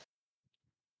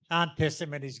Aren't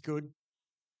testimonies good?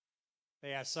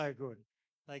 They are so good.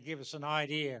 They give us an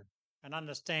idea, an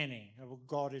understanding of what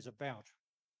God is about.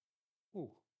 Ooh.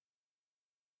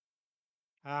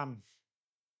 Um,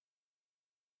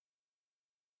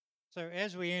 so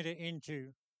as we enter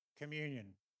into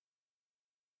communion,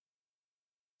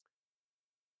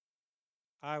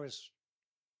 I was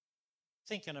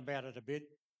thinking about it a bit.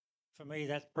 For me,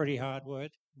 that's pretty hard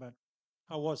word, but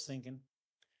I was thinking.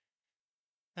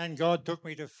 And God took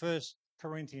me to 1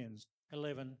 Corinthians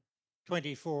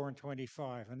 11:24 and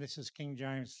 25. And this is King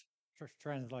James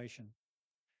translation.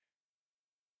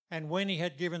 And when he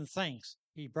had given thanks,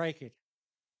 he brake it.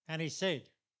 And he said,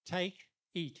 "Take,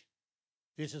 eat.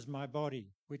 This is my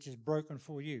body, which is broken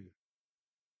for you.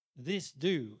 This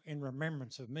do in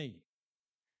remembrance of me."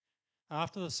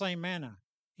 After the same manner,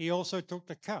 he also took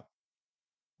the cup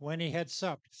when he had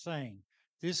supped, saying,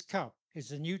 "This cup is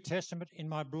the New Testament in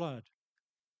my blood.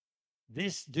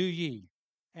 This do ye,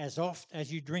 as oft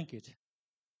as you drink it,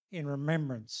 in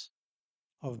remembrance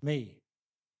of me."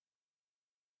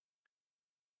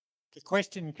 The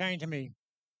question came to me,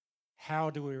 how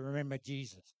do we remember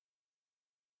Jesus?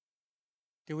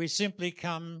 Do we simply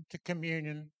come to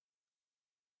communion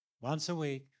once a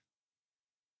week,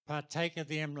 partake of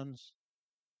the emblems,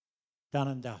 done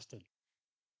and dusted?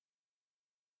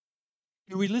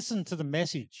 Do we listen to the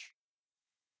message,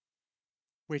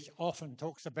 which often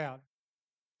talks about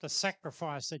the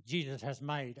sacrifice that Jesus has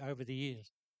made over the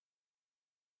years?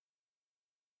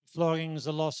 Floggings,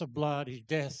 the loss of blood, his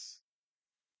death,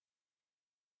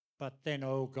 but then,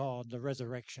 oh God, the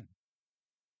resurrection,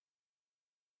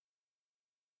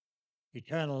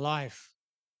 eternal life,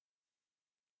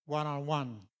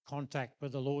 one-on-one contact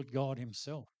with the Lord God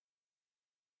himself.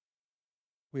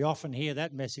 We often hear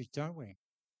that message, don't we?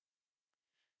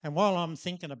 And while I'm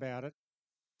thinking about it,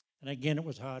 and again it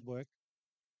was hard work,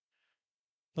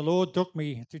 the Lord took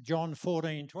me to John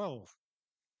 14:12.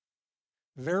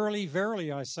 "Verily,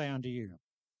 verily, I say unto you,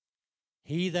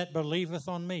 he that believeth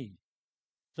on me,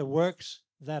 the works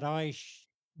that I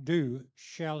do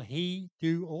shall he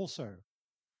do also,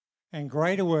 and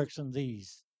greater works than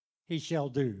these he shall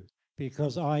do,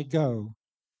 because I go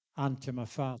unto my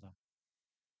Father."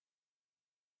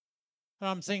 And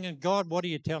I'm thinking, God, what are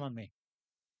you telling me?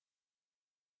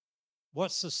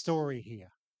 What's the story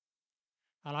here?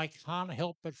 And I can't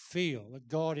help but feel that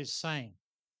God is saying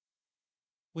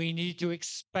we need to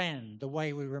expand the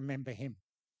way we remember him.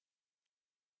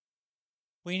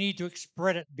 We need to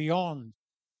spread it beyond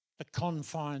the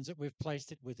confines that we've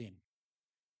placed it within,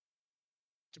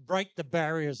 to break the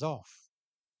barriers off.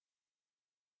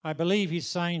 I believe he's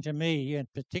saying to me in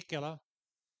particular,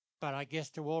 but I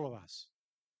guess to all of us,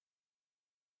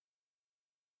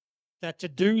 that to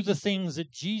do the things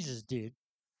that Jesus did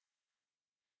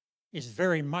is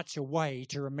very much a way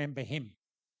to remember him.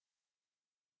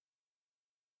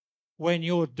 When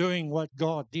you're doing what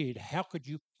God did, how could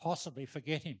you possibly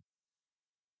forget him?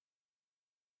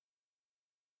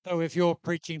 So if you're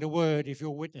preaching the word, if you're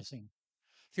witnessing,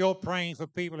 if you're praying for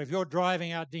people, if you're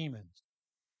driving out demons,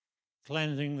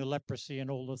 cleansing the leprosy and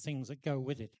all the things that go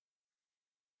with it,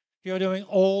 if you're doing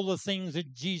all the things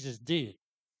that Jesus did,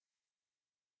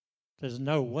 there's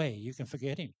no way you can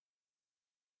forget him.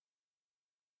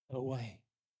 No way.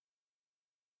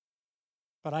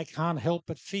 But I can't help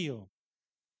but feel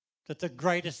that the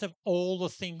greatest of all the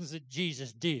things that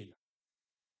Jesus did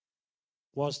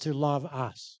was to love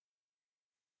us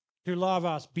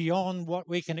beyond what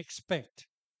we can expect,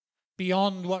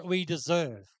 beyond what we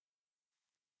deserve.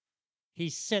 He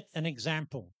set an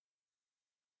example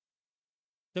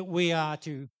that we are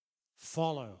to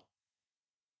follow,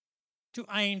 to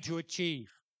aim to achieve.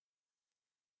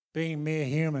 Being mere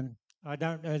human, I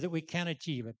don't know that we can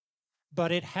achieve it,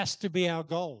 but it has to be our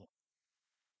goal.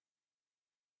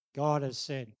 God has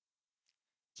said,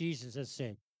 Jesus has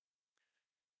said,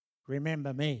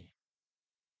 remember me.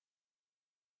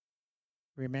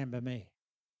 Remember me.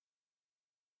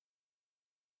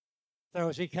 So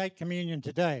as we take communion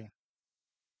today,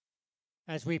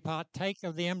 as we partake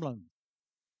of the emblem,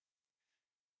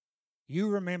 you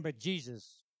remember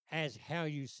Jesus as how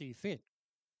you see fit,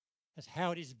 as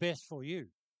how it is best for you.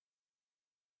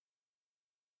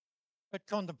 But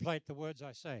contemplate the words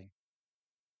I say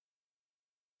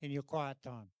in your quiet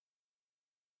time.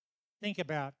 Think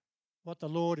about what the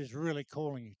Lord is really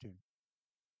calling you to.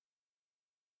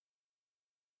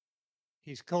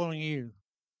 He's calling you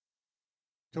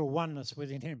to a oneness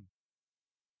within him,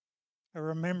 a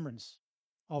remembrance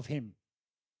of him.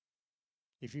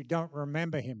 If you don't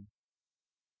remember him,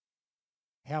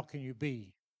 how can you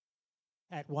be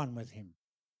at one with him?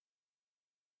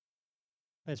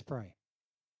 Let's pray.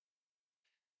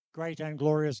 Great and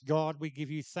glorious God, we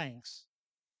give you thanks.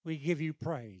 We give you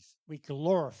praise. We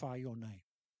glorify your name.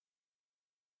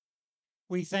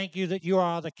 We thank you that you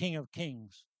are the King of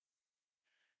Kings.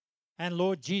 And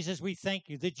Lord Jesus, we thank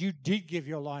you that you did give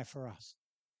your life for us,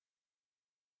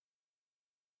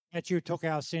 that you took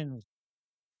our sins,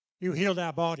 you healed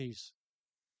our bodies,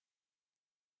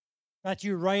 that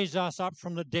you raised us up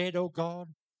from the dead, O God,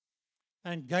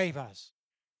 and gave us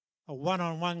a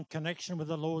one-on-one connection with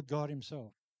the Lord God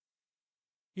himself.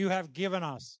 You have given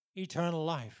us eternal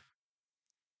life.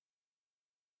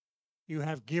 You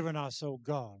have given us, O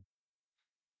God,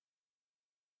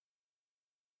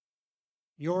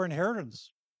 your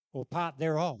inheritance or part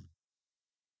thereof.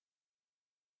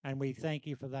 And we thank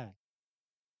you for that.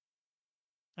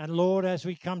 And Lord, as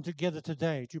we come together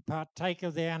today to partake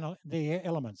of the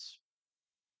elements,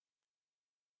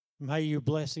 may you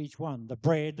bless each one, the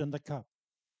bread and the cup.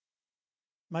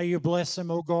 May you bless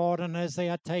them, O God, and as they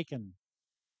are taken,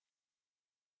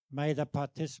 may the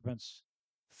participants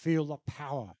feel the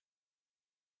power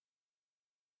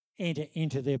enter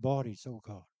into their bodies, O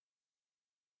God.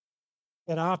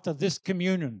 That after this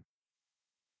communion,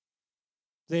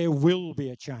 there will be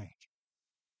a change.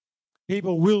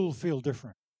 People will feel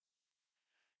different.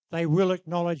 They will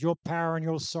acknowledge your power and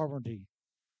your sovereignty.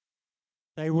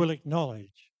 They will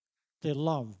acknowledge their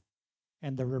love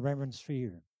and the reverence for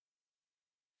you.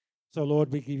 So,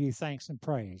 Lord, we give you thanks and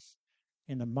praise.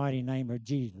 In the mighty name of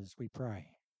Jesus, we pray.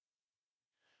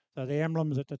 So the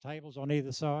emblems at the tables on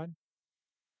either side.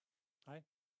 Okay?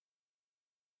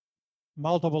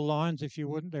 Multiple lines, if you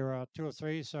wouldn't. There are 2 or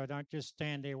 3, so don't just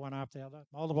stand there one after the other.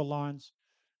 Multiple lines.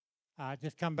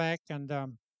 Just come back and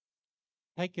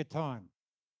take your time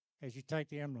as you take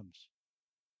the emblems.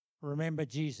 Remember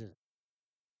Jesus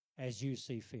as you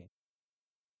see fit.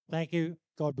 Thank you.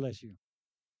 God bless you.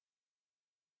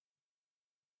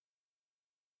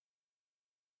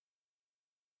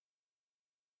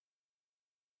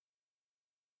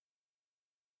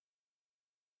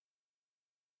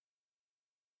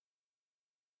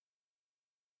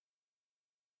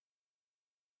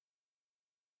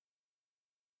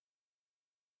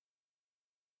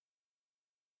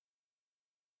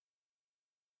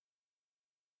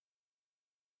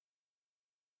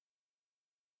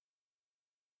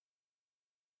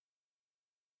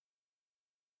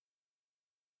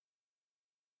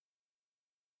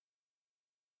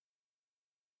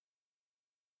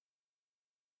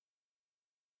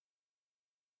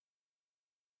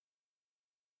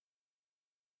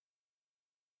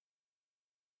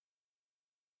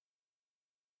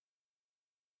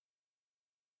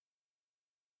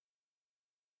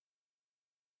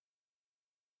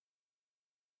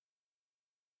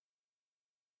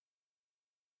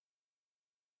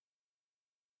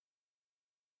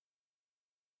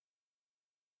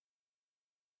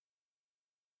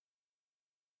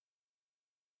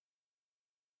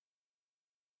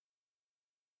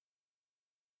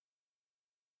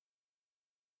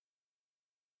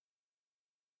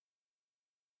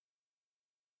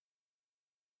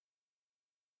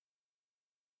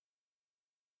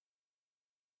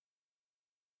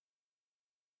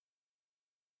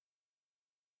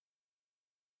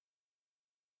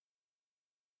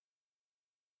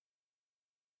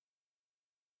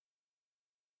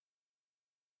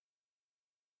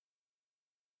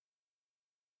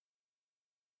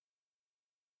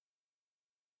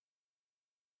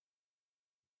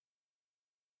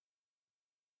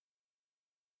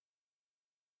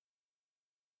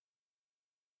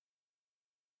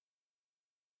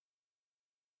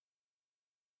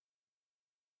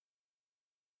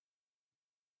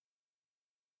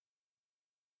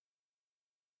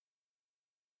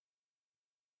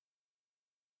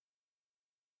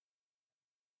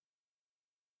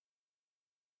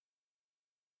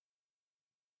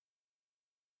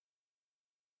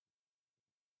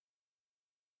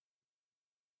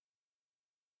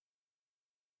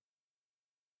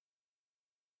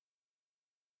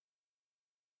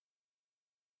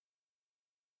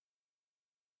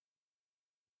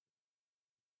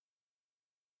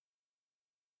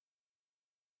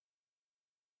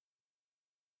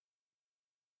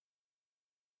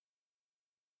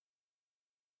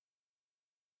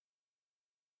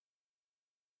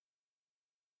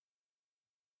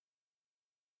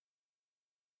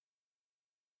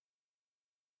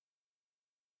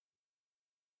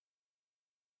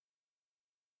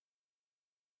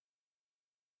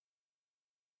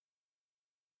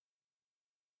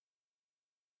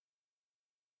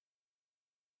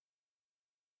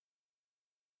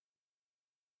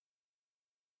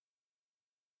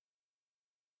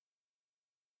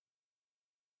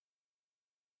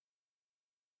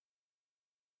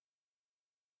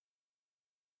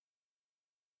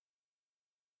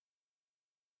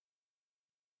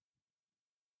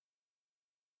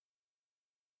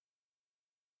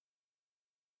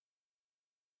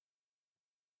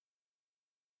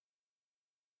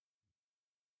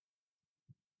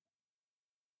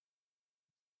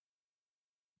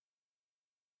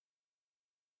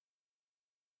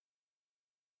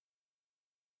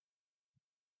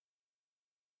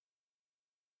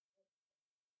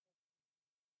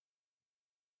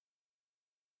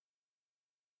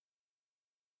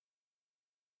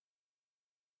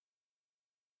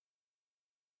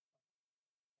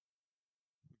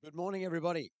 Good morning,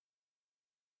 everybody.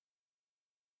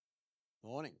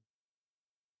 Morning.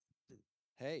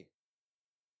 Hey,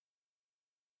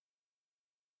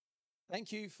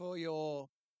 thank you for your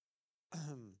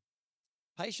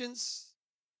patience.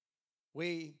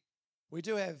 We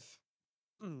do have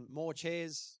more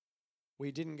chairs.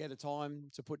 We didn't get a time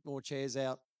to put more chairs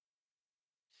out.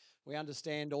 We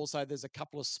understand also there's a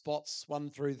couple of spots,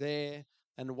 one through there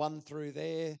and one through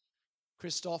there.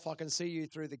 Christoph, I can see you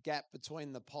through the gap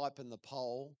between the pipe and the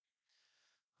pole.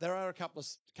 There are a couple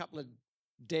of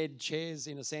dead chairs,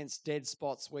 in a sense, dead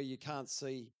spots where you can't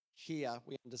see here.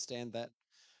 We understand that.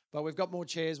 But we've got more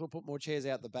chairs. We'll put more chairs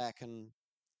out the back and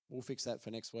we'll fix that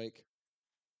for next week.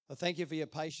 Thank you for your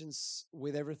patience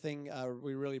with everything.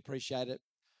 We really appreciate it.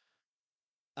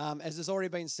 As has already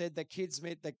been said,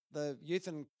 the youth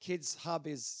and kids hub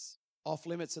is off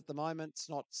limits at the moment. It's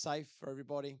not safe for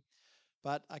everybody.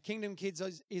 But Kingdom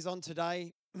Kids is on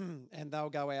today, and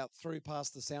they'll go out through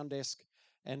past the sound desk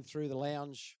and through the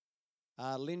lounge.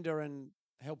 Linda and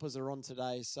helpers are on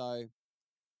today, so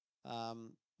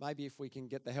maybe if we can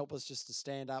get the helpers just to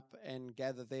stand up and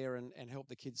gather there and help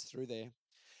the kids through there.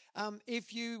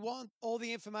 If you want all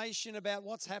the information about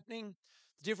what's happening,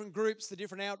 the different groups, the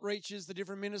different outreaches, the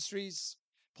different ministries,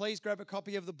 please grab a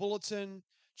copy of the bulletin,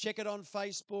 check it on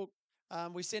Facebook.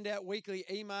 We send out weekly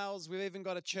emails. We've even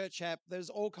got a church app. There's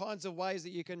all kinds of ways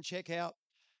that you can check out.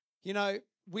 You know,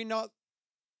 we're not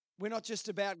just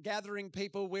about gathering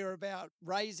people. We're about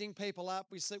raising people up.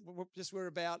 We're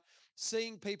about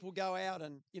seeing people go out.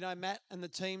 And Matt and the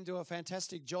team do a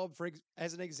fantastic job.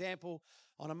 As an example,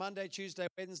 on a Monday, Tuesday,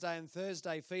 Wednesday, and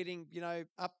Thursday, feeding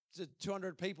up to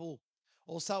 200 people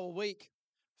or so a week,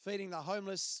 feeding the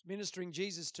homeless, ministering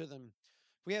Jesus to them.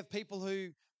 We have people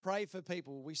who pray for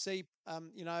people. We see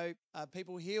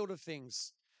people healed of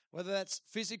things, whether that's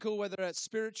physical, whether it's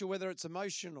spiritual, whether it's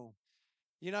emotional.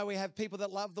 We have people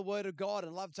that love the Word of God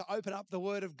and love to open up the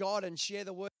Word of God and share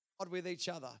the Word of God with each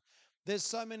other. There's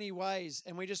so many ways,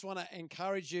 and we just want to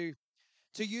encourage you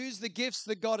to use the gifts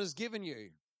that God has given you.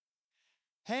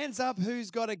 Hands up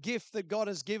who's got a gift that God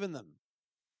has given them.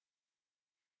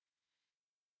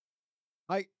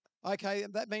 Okay,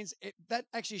 that means that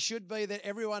actually should be that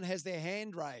everyone has their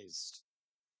hand raised.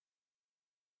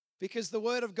 Because the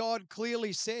Word of God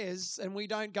clearly says, and we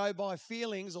don't go by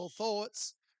feelings or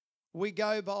thoughts, we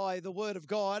go by the Word of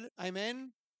God.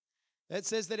 Amen. It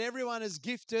says that everyone is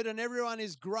gifted and everyone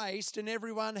is graced and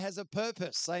everyone has a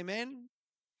purpose. Amen.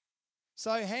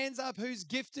 So hands up who's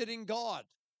gifted in God.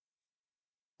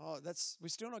 Oh, we're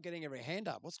still not getting every hand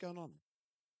up. What's going on?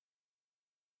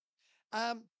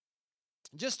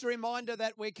 Just a reminder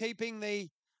that we're keeping the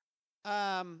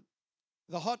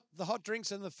hot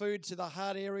drinks and the food to the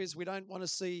hard areas. We don't want to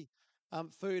see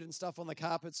food and stuff on the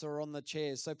carpets or on the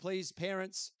chairs. So please,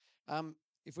 parents,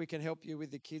 if we can help you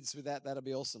with the kids with that, that'll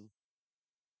be awesome.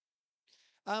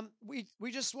 We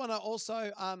just want to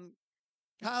also,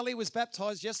 Carly was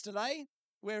baptized yesterday.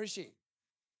 Where is she?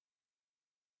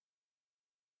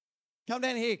 Come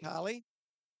down here, Carly.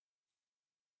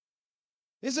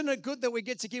 Isn't it good that we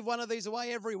get to give one of these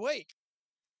away every week?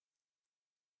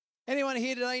 Anyone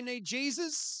here today need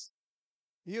Jesus?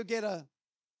 You'll get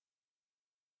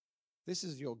this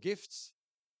is your gift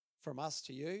from us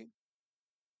to you.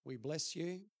 We bless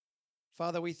you.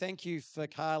 Father, we thank you for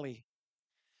Carly.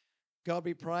 God,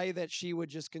 we pray that she would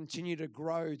just continue to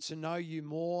grow, to know you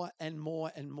more and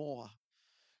more and more.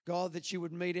 God, that you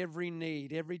would meet every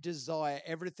need, every desire,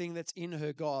 everything that's in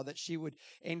her, God, that she would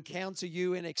encounter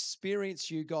you and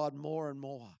experience you, God, more and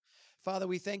more. Father,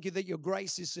 we thank you that your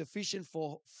grace is sufficient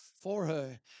for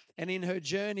her. And in her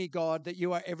journey, God, that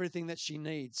you are everything that she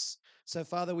needs. So,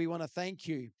 Father, we want to thank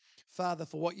you, Father,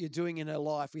 for what you're doing in her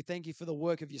life. We thank you for the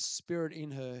work of your Spirit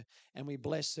in her, and we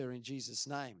bless her in Jesus'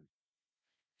 name.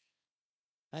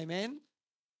 Amen.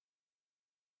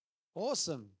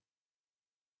 Awesome.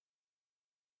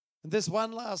 There's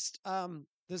one last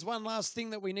thing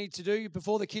that we need to do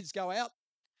before the kids go out,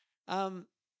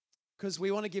 because we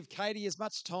want to give Katie as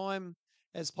much time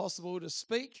as possible to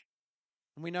speak,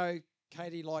 and we know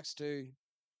Katie likes to.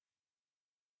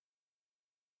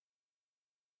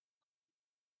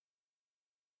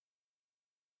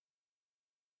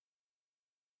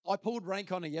 I pulled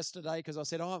rank on her yesterday because I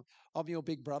said, I'm your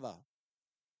big brother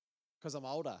because I'm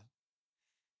older.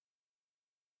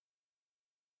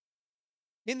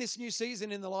 In this new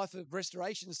season in the life of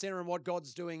Restoration Centre and what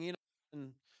God's doing in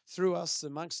and through us,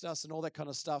 amongst us, and all that kind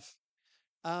of stuff,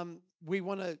 we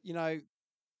want to,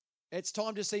 it's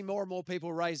time to see more and more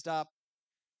people raised up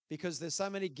because there's so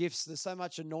many gifts, there's so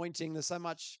much anointing, there's so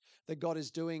much that God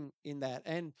is doing in that.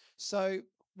 And so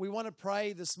we want to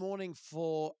pray this morning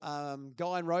for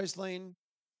Guy and Rosaline.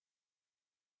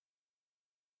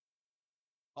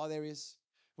 Oh, there he is.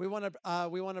 We want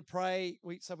to pray.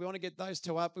 So we want to get those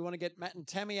two up. We want to get Matt and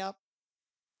Tammy up,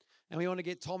 and we want to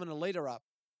get Tom and Alita up.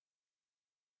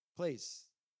 Please,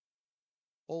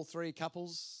 all three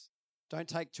couples. Don't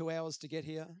take 2 hours to get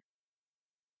here.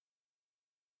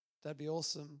 That'd be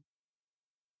awesome.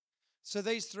 So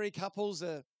these three couples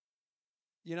are,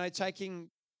 taking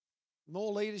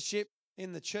more leadership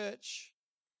in the church,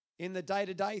 in the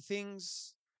day-to-day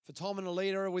things. For Tom and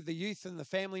Alita with the youth and the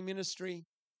family ministry.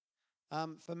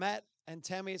 For Matt and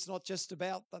Tammy, it's not just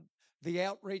about the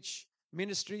outreach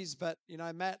ministries, but,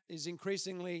 Matt is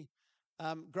increasingly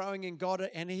growing in God,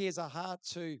 and he has a heart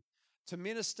to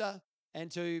minister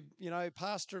and to,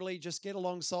 pastorally just get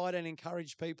alongside and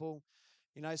encourage people.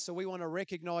 So we want to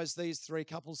recognize these three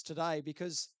couples today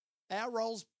because our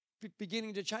role's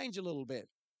beginning to change a little bit.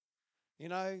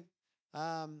 It's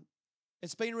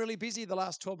been really busy the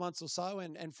last 12 months or so,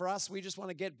 and for us, we just want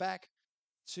to get back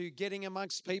to getting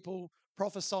amongst people,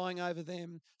 prophesying over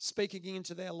them, speaking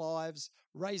into their lives,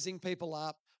 raising people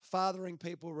up, fathering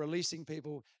people, releasing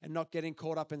people, and not getting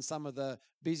caught up in some of the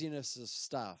busyness of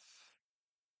stuff.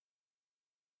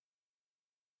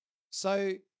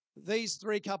 So these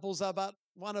three couples are but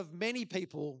one of many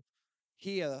people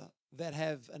here that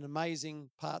have an amazing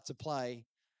part to play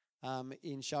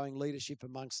in showing leadership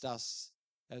amongst us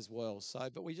as well. So,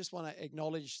 but we just want to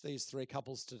acknowledge these three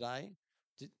couples today.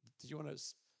 Did you want to,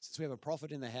 since we have a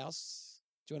prophet in the house,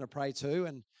 do you want to pray too?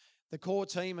 And the core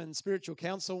team and spiritual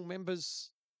council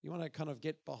members, you want to kind of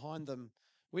get behind them.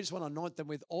 We just want to anoint them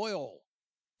with oil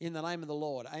in the name of the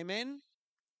Lord. Amen.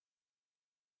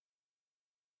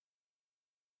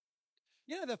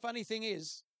 The funny thing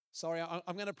is, sorry,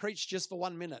 I'm going to preach just for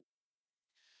 1 minute.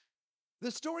 The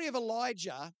story of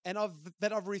Elijah,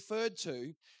 that I've referred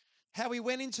to, how he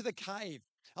went into the cave.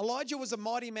 Elijah was a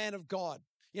mighty man of God.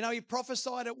 He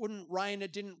prophesied it wouldn't rain,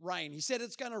 it didn't rain. He said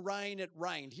it's going to rain, it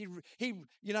rained. He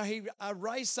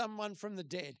raised someone from the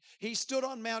dead. He stood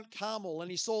on Mount Carmel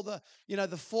and he saw the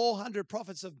 400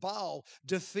 prophets of Baal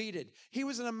defeated. He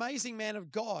was an amazing man of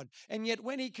God. And yet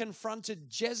when he confronted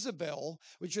Jezebel,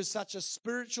 which was such a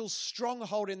spiritual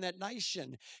stronghold in that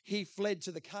nation, he fled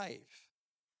to the cave.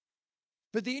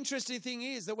 But the interesting thing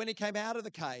is that when he came out of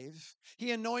the cave,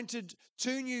 he anointed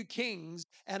 2 new kings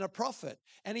and a prophet.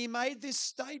 And he made this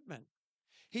statement.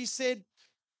 He said,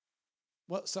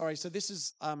 so this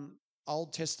is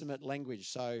Old Testament language,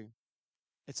 so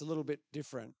it's a little bit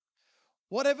different.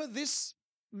 Whatever this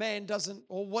man doesn't,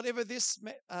 or whatever this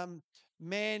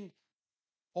man,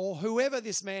 or whoever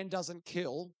this man doesn't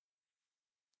kill,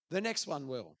 the next one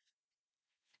will.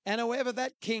 And whoever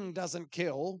that king doesn't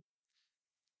kill,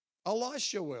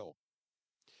 Elisha will.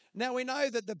 Now, we know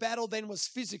that the battle then was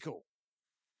physical.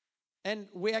 And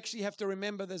we actually have to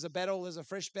remember there's a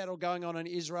fresh battle going on in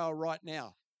Israel right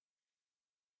now.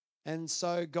 And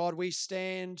so, God, we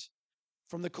stand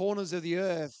from the corners of the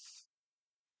earth.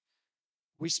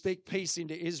 We speak peace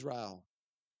into Israel.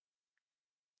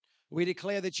 We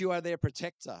declare that you are their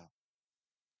protector.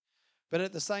 But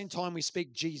at the same time, we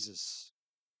speak Jesus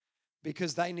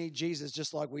because they need Jesus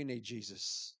just like we need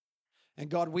Jesus. And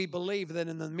God, we believe that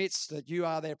in the midst that you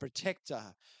are their protector.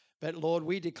 But Lord,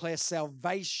 we declare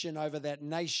salvation over that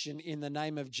nation in the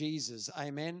name of Jesus.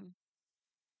 Amen.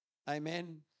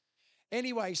 Amen.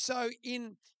 Anyway, so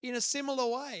in a similar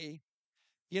way,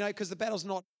 because the battle's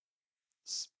not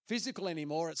physical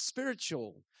anymore, it's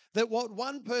spiritual. That what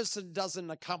one person doesn't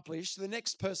accomplish, the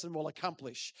next person will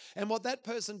accomplish. And what that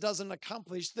person doesn't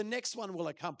accomplish, the next one will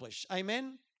accomplish.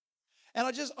 Amen. And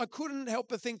I couldn't help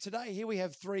but think today, here we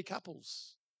have 3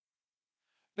 couples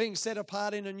being set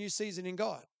apart in a new season in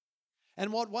God.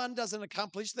 And what one doesn't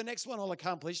accomplish, the next one will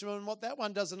accomplish. And what that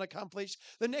one doesn't accomplish,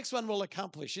 the next one will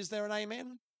accomplish. Is there an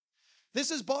amen?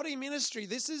 This is body ministry.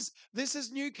 This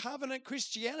is new covenant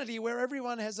Christianity where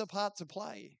everyone has a part to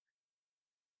play.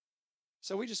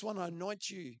 So we just want to anoint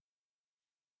you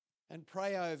and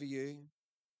pray over you.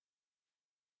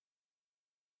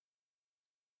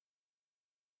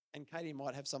 And Katie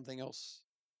might have something else.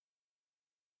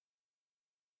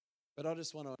 But I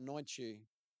just want to anoint you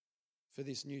for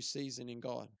this new season in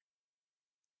God.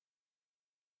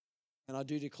 And I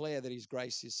do declare that his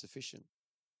grace is sufficient.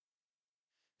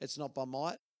 It's not by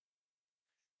might.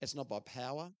 It's not by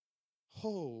power.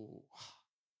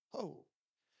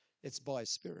 It's by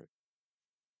Spirit.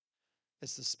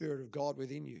 It's the Spirit of God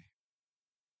within you.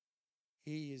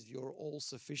 He is your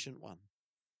all-sufficient one.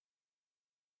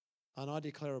 And I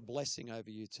declare a blessing over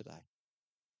you today.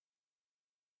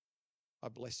 I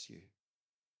bless you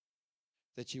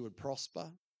that you would prosper,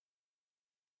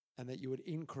 and that you would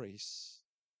increase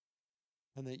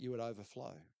and that you would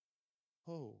overflow.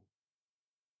 Oh.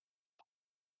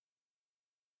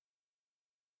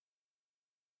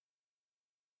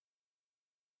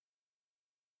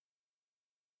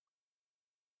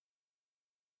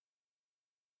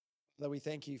 Father, we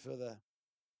thank you for the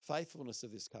faithfulness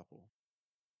of this couple.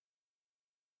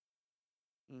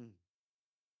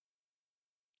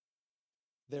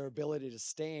 Their ability to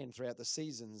stand throughout the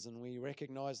seasons, and we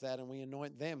recognize that and we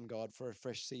anoint them, God, for a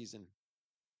fresh season.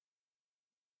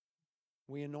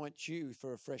 We anoint you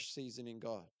for a fresh season in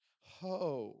God.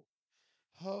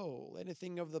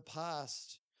 Anything of the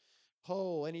past,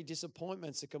 any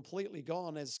disappointments are completely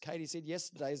gone. As Katie said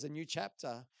yesterday, is a new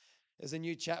chapter. There's a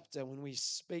new chapter when we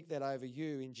speak that over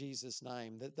you in Jesus'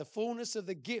 name, that the fullness of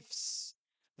the gifts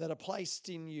that are placed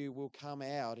in you will come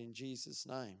out in Jesus'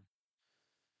 name.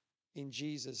 In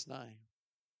Jesus' name.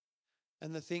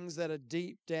 And the things that are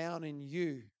deep down in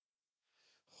you,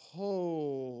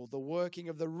 the working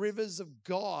of the rivers of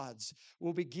God's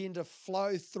will begin to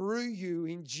flow through you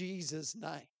in Jesus'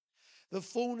 name. The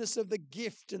fullness of the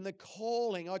gift and the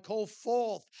calling I call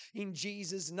forth in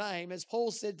Jesus' name. As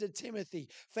Paul said to Timothy,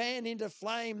 fan into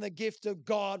flame the gift of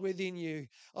God within you.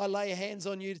 I lay hands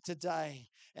on you today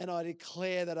and I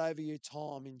declare that over you,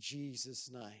 Tom, in Jesus'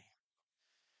 name.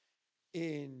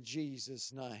 In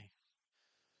Jesus' name.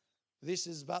 This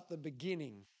is but the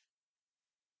beginning.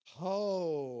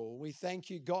 We thank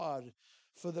you, God,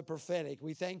 for the prophetic.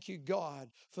 We thank you, God,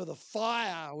 for the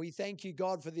fire. We thank you,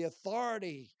 God, for the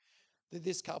authority that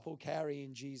this couple carry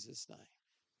in Jesus' name.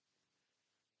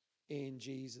 In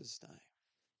Jesus' name.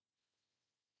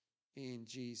 In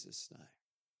Jesus' name.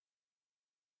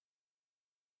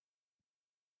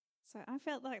 So I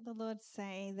felt like the Lord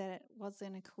say that it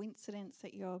wasn't a coincidence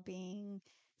that you're being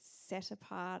set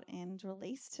apart and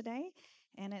released today.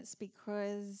 And it's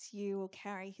because you will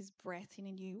carry his breath in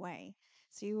a new way.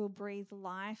 So you will breathe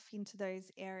life into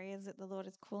those areas that the Lord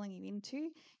is calling you into.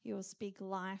 You will speak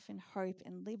life and hope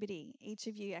and liberty. Each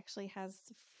of you actually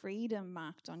has freedom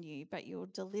marked on you, but you'll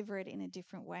deliver it in a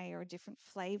different way or a different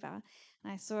flavor.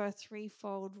 And I saw a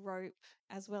threefold rope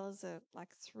as well as like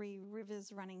three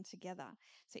rivers running together.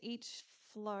 So each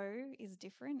flow is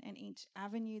different and each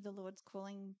avenue the Lord's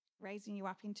raising you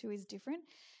up into is different,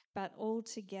 but all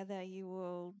together you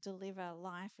will deliver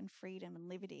life and freedom and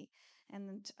liberty.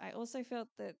 And I also felt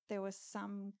that there were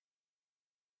some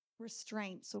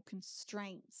restraints or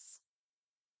constraints,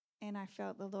 and I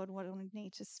felt the Lord wanted me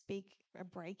to speak a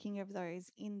breaking of those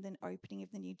in the opening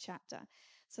of the new chapter.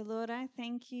 So Lord, I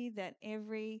thank you that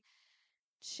every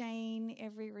chain,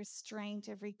 every restraint,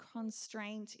 every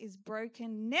constraint is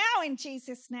broken now in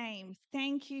Jesus' name.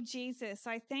 Thank you, Jesus.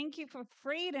 I thank you for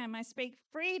freedom. I speak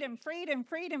freedom, freedom,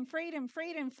 freedom, freedom,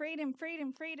 freedom, freedom,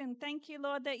 freedom, freedom. Thank you,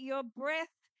 Lord, that your breath,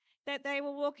 that they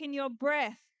will walk in your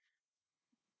breath.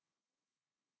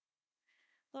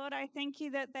 Lord, I thank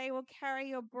you that they will carry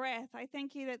your breath. I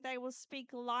thank you that they will speak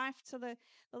life to the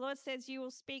Lord says you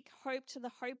will speak hope to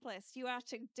the hopeless. You are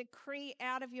to decree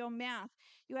out of your mouth.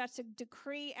 You are to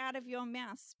decree out of your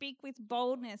mouth. Speak with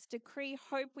boldness. Decree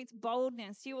hope with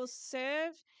boldness. You will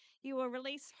serve. You will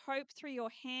release hope through your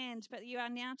hand, but you are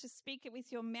now to speak it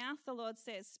with your mouth, the Lord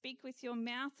says. Speak with your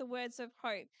mouth the words of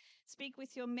hope. Speak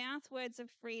with your mouth words of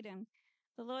freedom.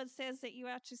 The Lord says that you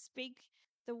are to speak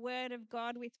the word of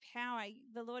God with power.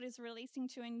 The Lord is releasing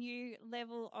to a new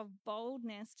level of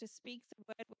boldness to speak the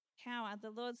word with power. The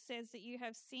Lord says that you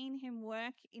have seen him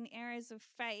work in areas of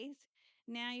faith.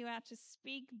 Now you are to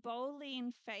speak boldly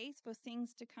in faith for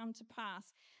things to come to pass.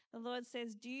 The Lord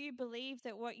says, do you believe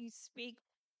that what you speak,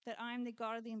 that I am the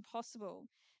God of the impossible?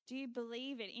 Do you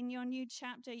believe it? In your new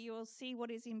chapter, you will see what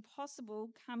is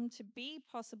impossible come to be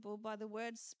possible by the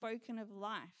words spoken of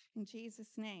life in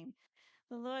Jesus' name.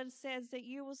 The Lord says that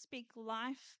you will speak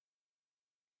life.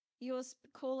 You will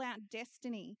call out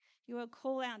destiny. You will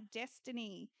call out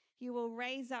destiny. You will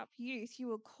raise up youth. You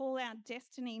will call out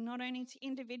destiny not only to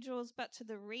individuals but to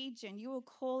the region. You will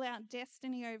call out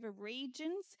destiny over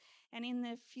regions, and in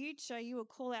the future you will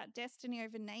call out destiny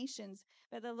over nations.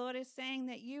 But the Lord is saying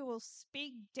that you will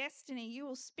speak destiny. You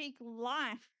will speak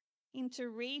life into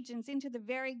regions, into the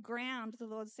very ground, the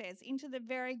Lord says, into the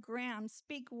very ground.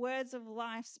 Speak words of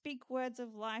life. Speak words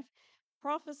of life.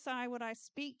 Prophesy what I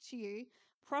speak to you.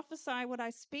 Prophesy what I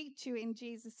speak to you in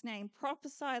Jesus' name.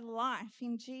 Prophesy life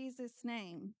in Jesus'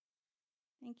 name.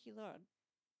 Thank you, Lord.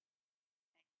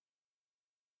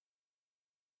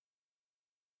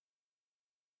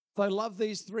 So love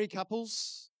these three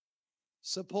couples.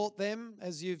 Support them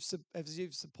as you've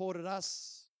supported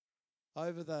us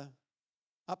over the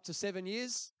up to 7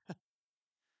 years.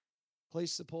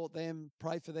 Please support them.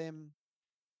 Pray for them.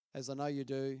 as I know you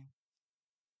do,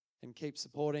 and keep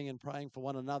supporting and praying for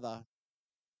one another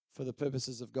for the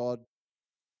purposes of God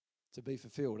to be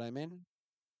fulfilled. Amen.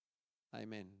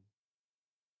 Amen.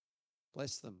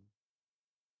 Bless them.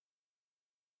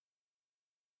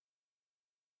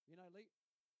 You know,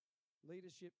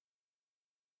 leadership.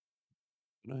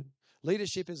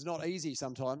 Leadership is not easy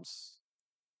sometimes.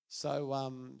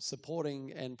 So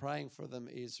supporting and praying for them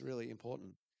is really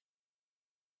important.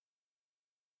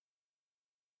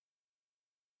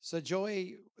 So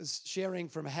Joy was sharing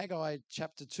from Haggai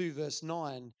chapter 2, verse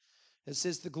 9. It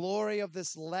says, the glory of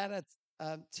this latter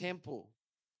temple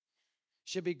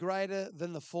should be greater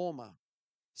than the former,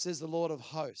 says the Lord of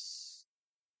hosts.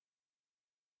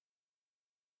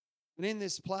 And in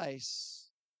this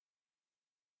place,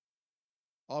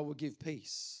 I will give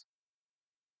peace,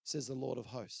 says the Lord of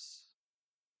hosts.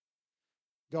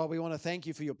 God, we want to thank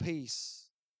you for your peace.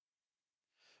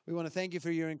 We want to thank you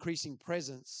for your increasing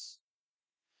presence.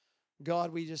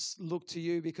 God, we just look to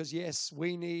you because, yes,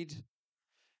 we need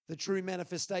the true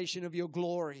manifestation of your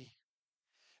glory.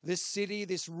 This city,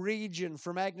 this region,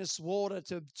 from Agnes Water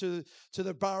to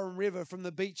the Burren River, from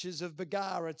the beaches of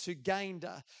Bagara to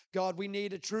Gayndah. God, we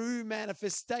need a true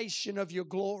manifestation of your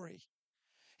glory.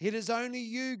 It is only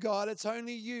you, God. It's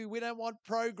only you. We don't want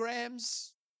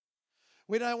programs.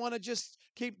 We don't want to just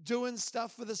keep doing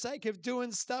stuff for the sake of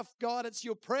doing stuff, God. It's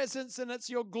your presence and it's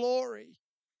your glory.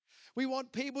 We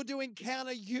want people to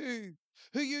encounter you,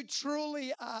 who you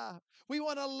truly are. We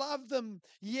want to love them,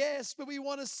 yes, but we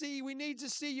need to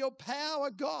see your power,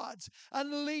 God,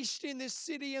 unleashed in this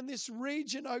city and this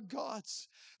region, oh God,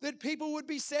 that people would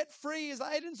be set free, as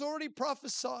Aiden's already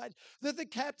prophesied, that the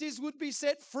captives would be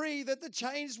set free, that the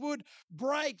chains would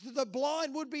break, that the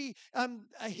blind would be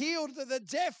healed, that the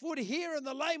deaf would hear and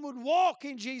the lame would walk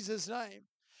in Jesus' name.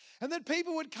 And that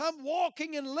people would come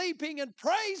walking and leaping and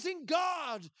praising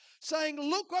God, saying,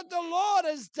 look what the Lord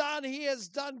has done. He has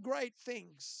done great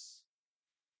things.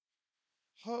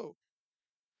 Oh,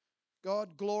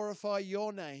 God, glorify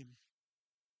your name.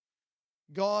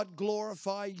 God,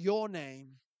 glorify your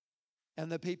name.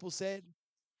 And the people said,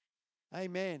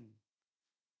 amen.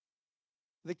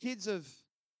 The kids have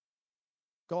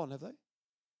gone, have they?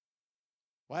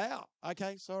 Wow.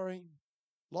 Okay, sorry.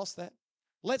 Lost that.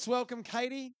 Let's welcome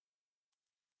Katie.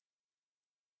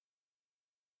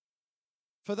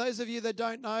 For those of you that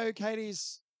don't know,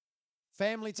 Katie's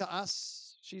family to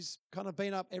us. She's kind of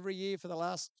been up every year for the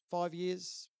last 5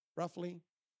 years, roughly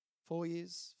 4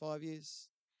 years, 5 years.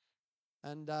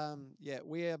 And yeah,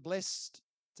 we are blessed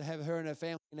to have her and her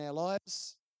family in our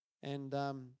lives. And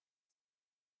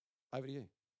over to you.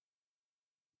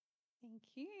 Thank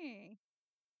you.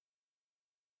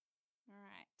 All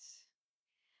right.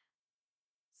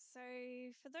 So,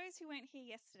 for those who weren't here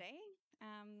yesterday,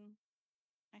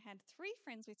 I had 3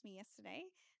 friends with me yesterday.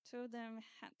 2 of them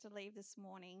had to leave this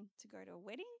morning to go to a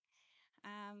wedding.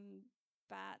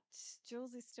 But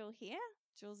Jules is still here.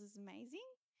 Jules is amazing.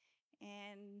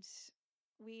 And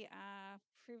we are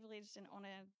privileged and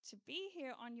honored to be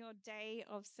here on your day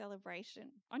of celebration,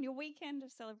 on your weekend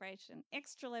of celebration,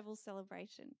 extra level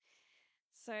celebration.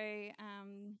 So,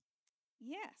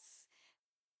 yes,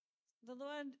 the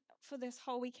Lord for this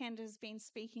whole weekend has been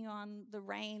speaking on the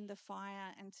rain, the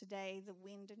fire, and today the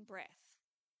wind and breath.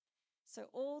 So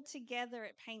all together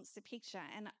it paints the picture.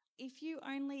 And if you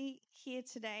only hear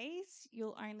today's,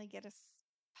 you'll only get a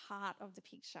part of the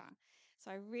picture. So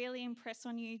I really impress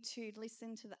on you to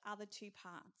listen to the other 2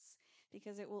 parts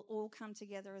because it will all come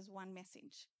together as one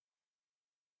message.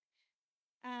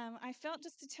 I felt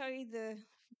just to tell you the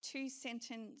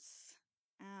 2-sentence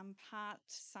part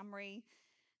summary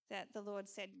that the Lord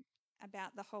said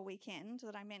about the whole weekend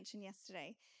that I mentioned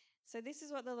yesterday. So this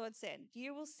is what the Lord said.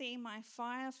 You will see my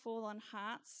fire fall on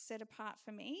hearts set apart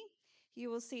for me. You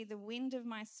will see the wind of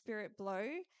my spirit blow.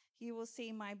 You will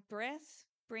see my breath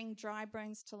bring dry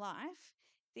bones to life.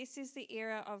 This is the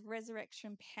era of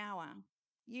resurrection power.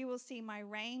 You will see my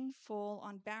rain fall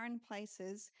on barren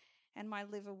places and my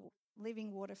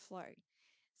living water flow.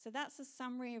 So that's a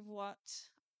summary of what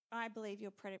I believe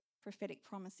your prophetic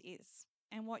promise is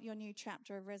and what your new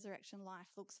chapter of resurrection life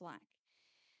looks like.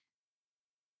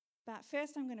 But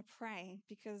first, I'm going to pray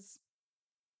because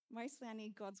mostly I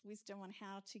need God's wisdom on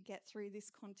how to get through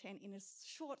this content in a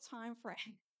short time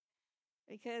frame.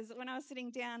 Because when I was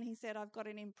sitting down, he said, I've got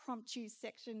an impromptu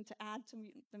section to add to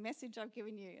the message I've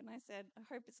given you. And I said, I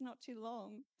hope it's not too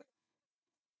long.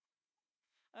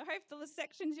 I hope the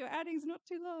sections you're adding is not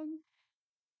too long.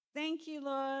 Thank you,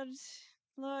 Lord.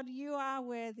 Lord, you are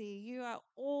worthy. You are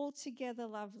altogether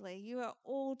lovely. You are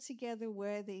altogether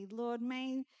worthy. Lord,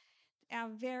 may our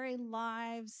very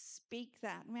lives speak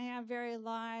that. May our very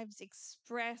lives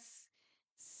express,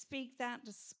 speak that,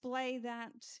 display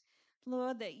that.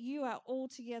 Lord, that you are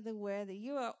altogether worthy.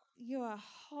 You are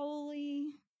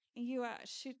holy. We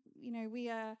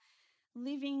are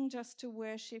living just to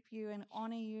worship you and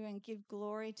honor you and give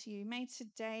glory to you. May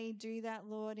today do that,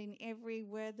 Lord, in every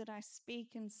word that I speak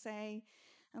and say.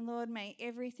 And Lord, may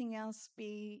everything else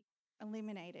be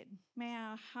eliminated. May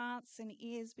our hearts and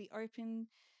ears be open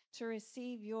to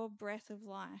receive your breath of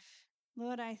life.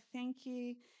 Lord, I thank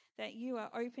you that you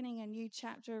are opening a new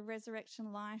chapter of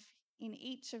resurrection life in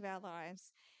each of our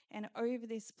lives and over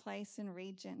this place and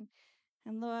region.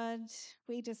 And Lord,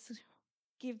 we just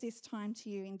give this time to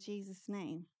you in Jesus'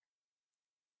 name.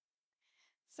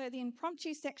 So the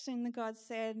impromptu section that God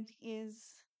said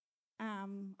is,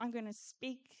 I'm going to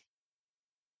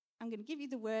give you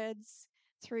the words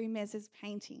through Mez's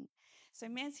painting. So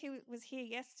Mez was here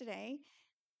yesterday.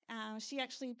 She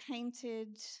actually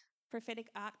painted prophetic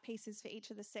art pieces for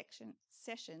each of the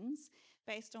sessions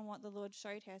based on what the Lord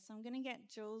showed her. So I'm going to get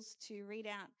Jules to read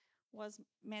out what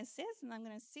Mez says, and I'm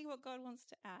going to see what God wants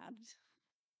to add.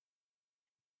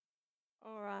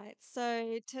 All right,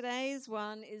 so today's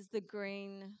one is the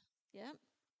green. Yeah,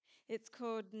 it's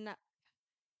called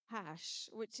Nahash,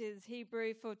 which is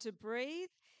Hebrew for to breathe,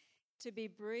 to be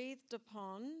breathed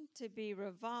upon, to be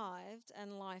revived,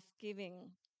 and life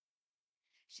giving.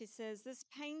 She says this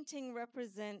painting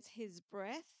represents his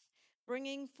breath,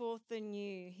 bringing forth the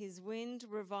new, his wind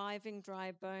reviving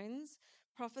dry bones,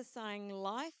 prophesying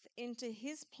life into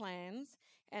his plans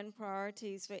and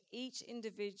priorities for each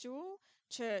individual,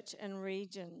 church, and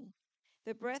region.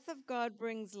 The breath of God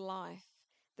brings life.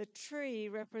 The tree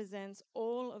represents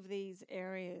all of these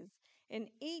areas. In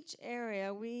each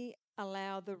area, we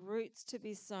allow the roots to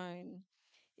be sown,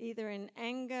 either in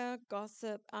anger,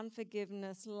 gossip,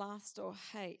 unforgiveness, lust, or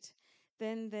hate.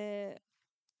 Then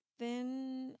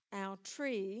our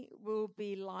tree will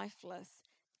be lifeless,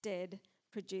 dead,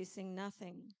 producing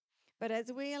nothing. But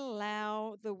as we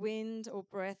allow the wind or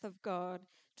breath of God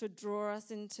to draw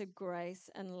us into grace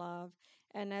and love,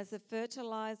 and as the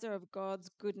fertilizer of God's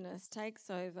goodness takes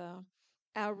over,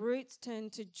 our roots turn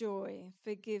to joy,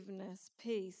 forgiveness,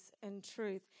 peace, and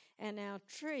truth, and our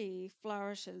tree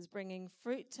flourishes, bringing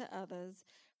fruit to others,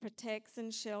 protects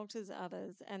and shelters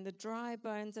others, and the dry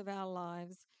bones of our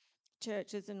lives,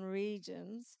 churches, and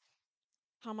regions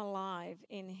come alive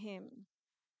in Him.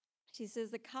 She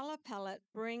says the color palette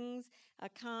brings a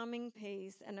calming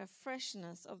peace and a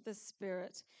freshness of the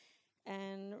spirit,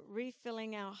 and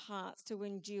refilling our hearts to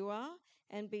endure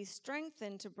and be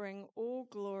strengthened to bring all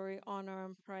glory, honor,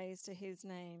 and praise to His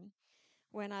name.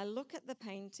 When I look at the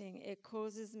painting, it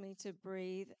causes me to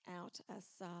breathe out a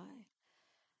sigh,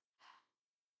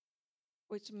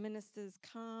 which ministers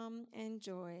calm and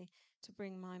joy to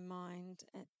bring my mind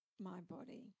and my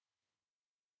body.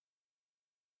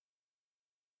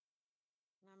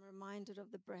 And I'm reminded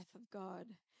of the breath of God.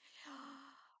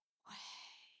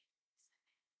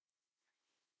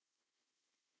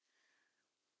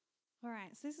 All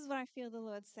right, so this is what I feel the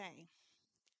Lord say.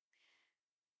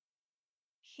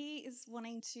 He is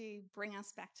wanting to bring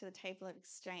us back to the table of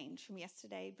exchange from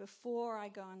yesterday before I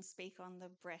go and speak on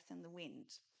the breath and the wind.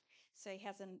 So he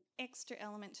has an extra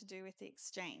element to do with the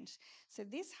exchange. So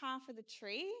this half of the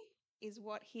tree is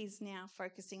what he's now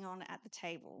focusing on at the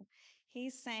table.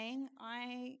 He's saying,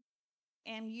 I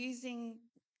am using,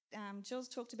 Jules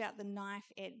talked about the knife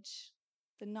edge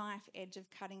of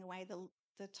cutting away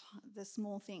the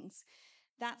small things.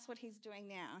 That's what he's doing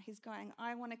now. He's going,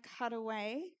 I want to cut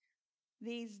away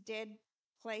these dead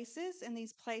places and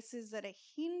these places that are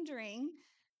hindering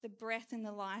the breath and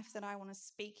the life that I want to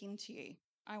speak into you.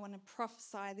 I want to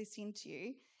prophesy this into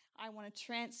you. I want to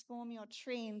transform your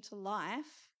tree into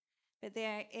life. But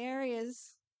there are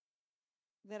areas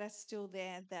that are still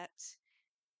there that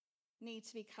need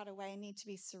to be cut away, need to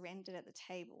be surrendered at the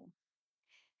table.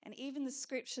 And even the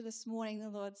scripture this morning, the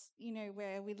Lord's,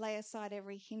 where we lay aside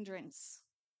every hindrance.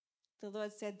 The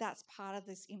Lord said that's part of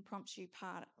this impromptu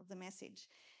part of the message.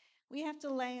 We have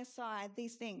to lay aside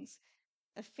these things,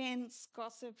 offense,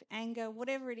 gossip, anger,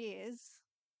 whatever it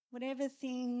whatever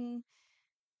thing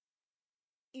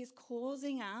is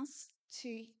causing us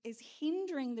is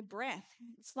hindering the breath.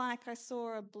 It's like I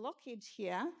saw a blockage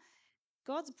here.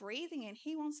 God's breathing it.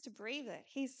 He wants to breathe it.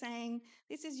 He's saying,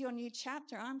 this is your new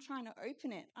chapter. I'm trying to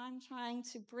open it. I'm trying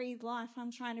to breathe life.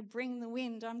 I'm trying to bring the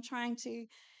wind. I'm trying to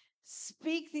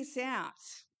speak this out.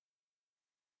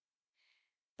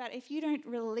 But if you don't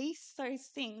release those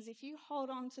things, if you hold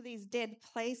on to these dead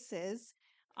places,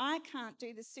 I can't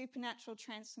do the supernatural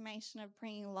transformation of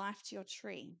bringing life to your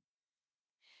tree.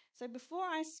 So before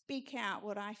I speak out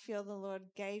what I feel the Lord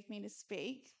gave me to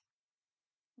speak,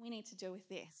 we need to deal with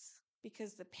this,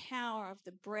 because the power of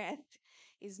the breath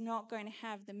is not going to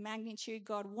have the magnitude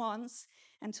God wants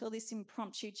until this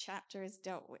impromptu chapter is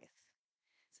dealt with.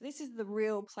 So this is the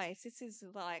real place. This is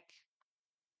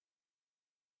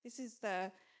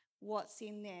the what's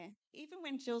in there. Even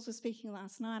when Jules was speaking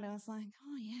last night, I was like,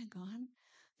 oh yeah, God,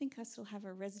 I think I still have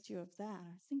a residue of that.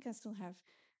 I think I still have,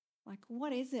 like,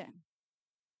 what is it?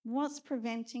 What's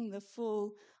preventing the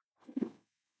full,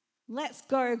 let's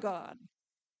go, God?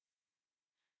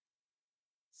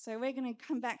 So we're going to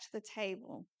come back to the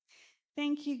table.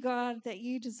 Thank you, God, that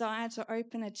you desire to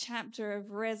open a chapter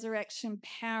of resurrection,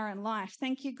 power, and life.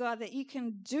 Thank you, God, that you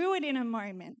can do it in a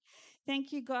moment.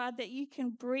 Thank you, God, that you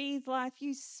can breathe life.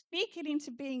 You speak it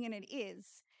into being, and it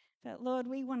is. But Lord,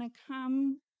 we want to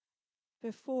come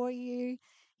before you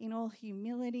in all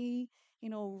humility,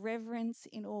 in all reverence,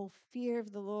 in all fear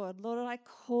of the Lord. Lord, I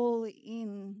call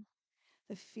in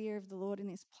the fear of the Lord in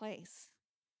this place.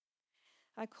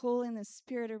 I call in the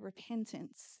spirit of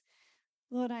repentance.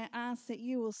 Lord, I ask that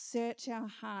you will search our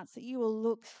hearts, that you will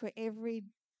look for every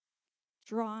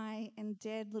dry and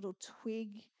dead little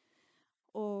twig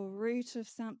or root of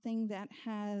something that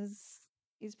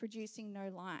is producing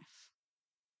no life.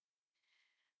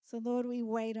 So, Lord, we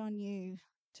wait on you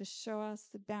to show us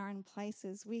the barren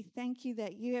places. We thank you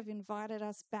that you have invited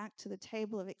us back to the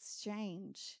table of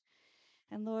exchange.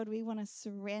 And Lord, we want to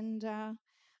surrender.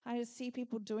 I just see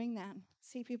people doing that.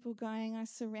 See people going, I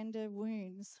surrender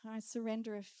wounds. I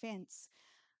surrender offense.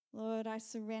 Lord, I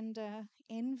surrender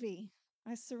envy.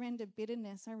 I surrender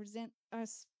bitterness. I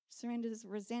surrender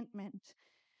resentment.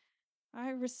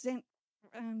 I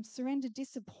surrender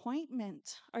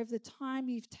disappointment over the time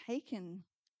you've taken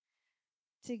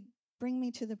to bring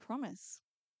me to the promise.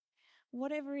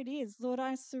 Whatever it is, Lord,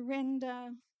 I surrender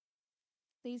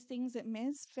these things that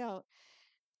Mez felt: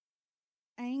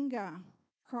 anger,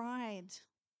 pride,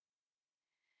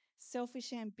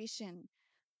 selfish ambition.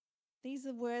 These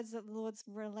are words that the Lord's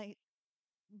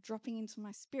dropping into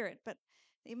my spirit, but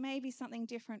it may be something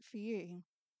different for you.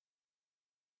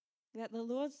 That the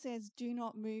Lord says, do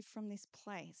not move from this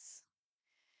place.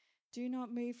 Do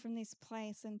not move from this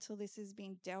place until this has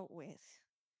been dealt with.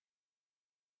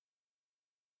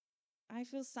 I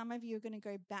feel some of you are going to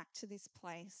go back to this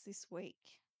place this week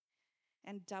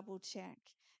and double check.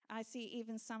 I see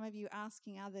even some of you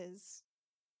asking others,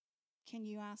 can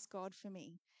you ask God for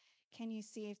me? Can you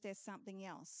see if there's something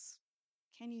else?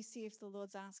 Can you see if the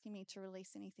Lord's asking me to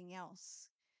release anything else?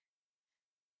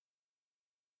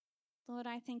 Lord,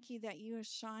 I thank you that you are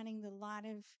shining the light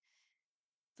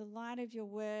of your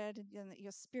word, and that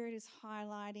your spirit is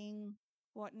highlighting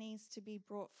what needs to be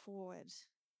brought forward.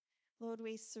 Lord,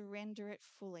 we surrender it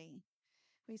fully.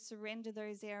 We surrender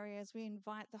those areas. We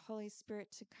invite the Holy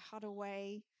Spirit to cut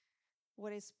away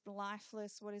what is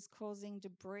lifeless, what is causing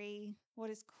debris,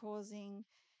 what is causing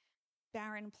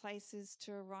barren places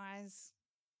to arise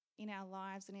in our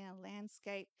lives and in our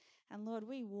landscape. And Lord,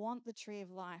 we want the tree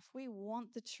of life. We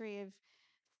want the tree of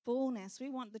fullness. We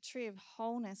want the tree of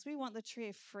wholeness. We want the tree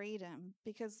of freedom,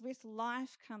 because with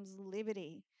life comes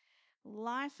liberty.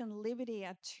 Life and liberty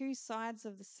are two sides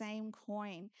of the same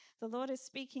coin. The Lord is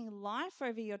speaking life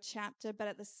over your chapter, but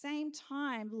at the same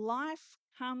time, life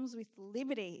comes with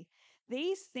liberty.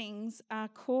 These things are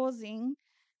causing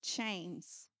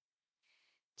chains.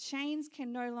 Chains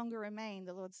can no longer remain,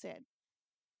 the Lord said.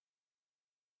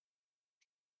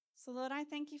 So, Lord, I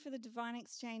thank you for the divine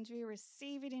exchange. We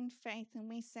receive it in faith and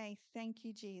we say, thank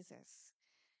you, Jesus.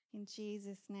 In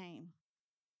Jesus' name.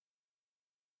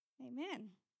 Amen.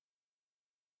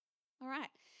 All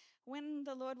right. When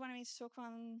the Lord wanted me to talk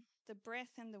on the breath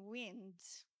and the wind,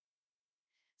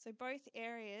 so both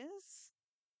areas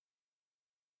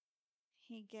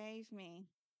he gave me.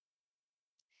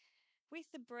 With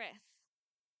the breath,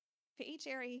 for each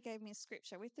area he gave me a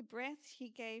scripture. With the breath, he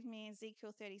gave me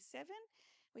Ezekiel 37,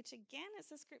 which again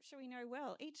is a scripture we know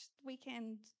well. Each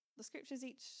weekend, the scriptures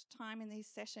each time in these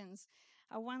sessions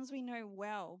are ones we know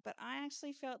well. But I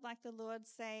actually felt like the Lord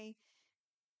say,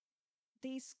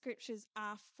 these scriptures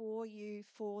are for you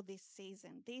for this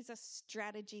season. These are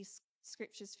strategy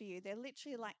scriptures for you. They're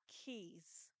literally like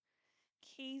keys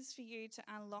for you to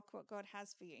unlock what God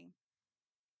has for you.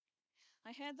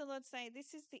 I heard the Lord say,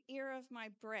 this is the era of my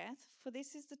breath, for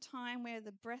this is the time where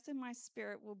the breath of my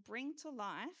spirit will bring to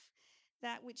life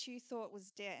that which you thought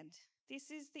was dead. This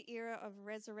is the era of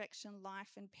resurrection, life,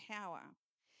 and power.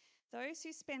 Those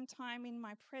who spend time in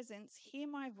my presence hear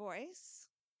my voice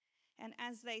And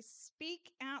as they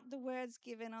speak out the words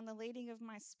given on the leading of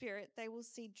my spirit, they will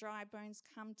see dry bones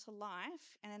come to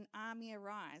life and an army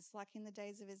arise, like in the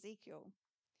days of Ezekiel.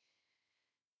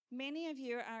 Many of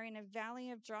you are in a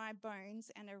valley of dry bones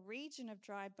and a region of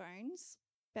dry bones,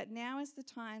 but now is the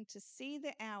time to see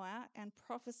the hour and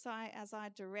prophesy as I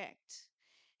direct.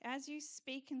 As you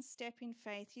speak and step in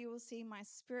faith, you will see my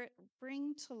spirit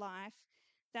bring to life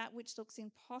that which looks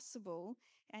impossible,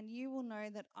 and you will know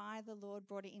that I, the Lord,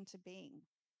 brought it into being.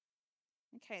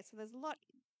 Okay, so there's a lot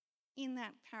in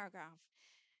that paragraph.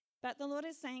 But the Lord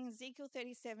is saying Ezekiel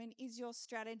 37 is your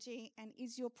strategy and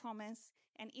is your promise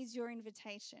and is your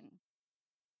invitation.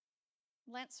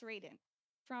 Let's read it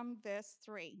from verse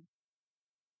 3.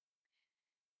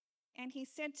 And he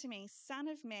said to me, Son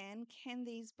of man, can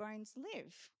these bones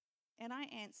live? And I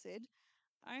answered,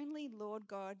 Only Lord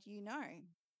God, you know.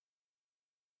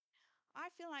 I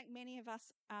feel like many of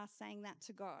us are saying that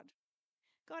to God.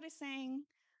 God is saying,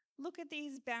 look at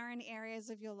these barren areas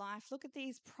of your life. Look at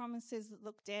these promises that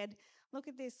look dead. Look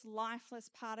at this lifeless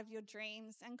part of your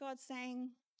dreams. And God's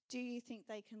saying, do you think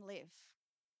they can live?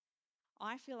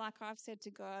 I feel like I've said to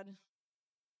God,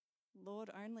 Lord,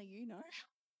 only you know.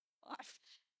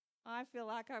 I feel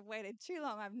like I've waited too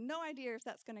long. I have no idea if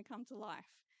that's going to come to life.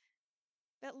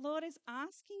 But Lord is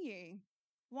asking you,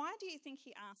 why do you think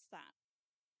he asked that?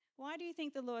 Why do you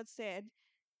think the Lord said,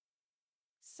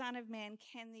 Son of man,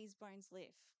 can these bones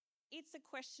live? It's a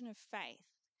question of faith.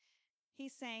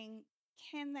 He's saying,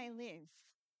 can they live?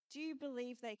 Do you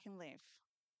believe they can live?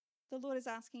 The Lord is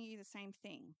asking you the same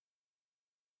thing.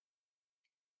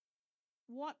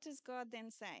 What does God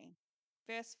then say?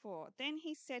 Verse 4, Then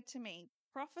he said to me,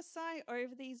 Prophesy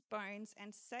over these bones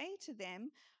and say to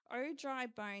them, O dry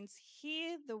bones,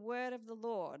 hear the word of the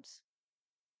Lord.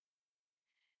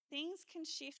 Things can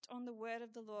shift on the word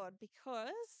of the Lord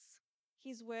because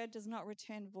his word does not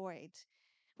return void.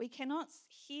 We cannot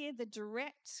hear the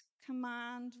direct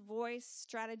command, voice,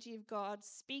 strategy of God,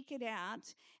 speak it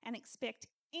out, and expect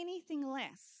anything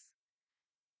less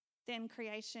than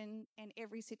creation and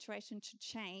every situation to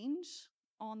change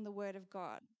on the word of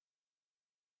God.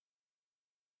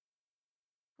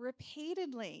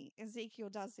 Repeatedly, Ezekiel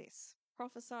does this,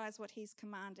 prophesies what he's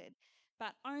commanded,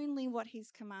 but only what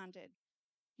he's commanded.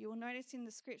 You will notice in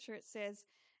the scripture it says,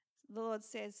 the Lord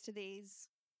says to these,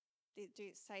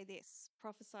 do say this,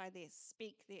 prophesy this,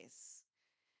 speak this.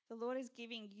 The Lord is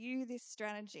giving you this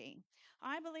strategy.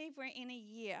 I believe we're in a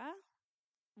year,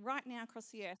 right now across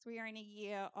the earth, we are in a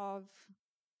year of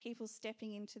people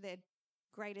stepping into their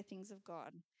greater things of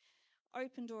God.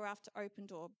 Open door after open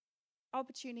door,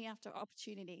 opportunity after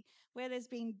opportunity, where there's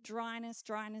been dryness,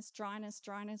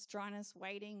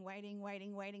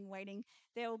 waiting,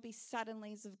 there will be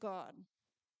suddenlies of God.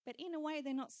 But in a way,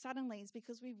 they're not suddenlies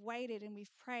because we've waited and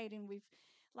we've prayed and we've,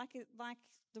 like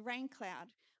the rain cloud,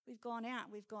 we've gone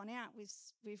out, we've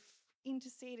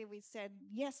interceded, we've said,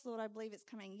 yes, Lord, I believe it's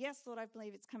coming. Yes, Lord, I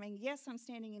believe it's coming. Yes, I'm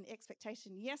standing in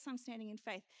expectation. Yes, I'm standing in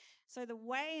faith. So the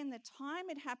way and the time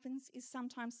it happens is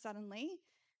sometimes suddenly,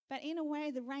 but in a way,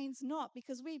 the rain's not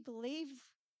because we believe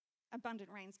abundant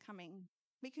rain's coming.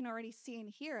 We can already see and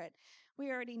hear it. We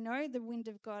already know the wind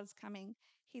of God's coming.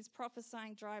 He's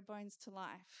prophesying dry bones to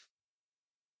life.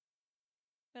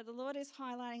 But the Lord is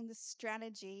highlighting the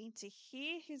strategy to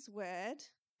hear his word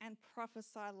and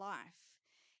prophesy life.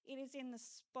 It is in the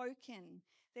spoken.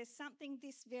 There's something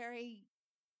this very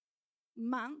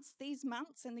these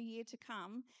months and the year to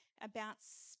come, about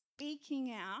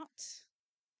speaking out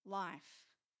life.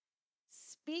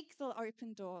 Speak the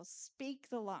open doors. Speak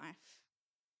the life.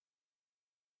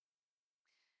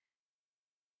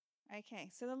 Okay,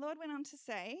 so the Lord went on to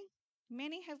say,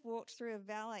 many have walked through a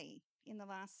valley in the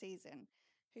last season.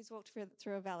 Who's walked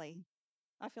through a valley?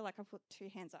 I feel like I put two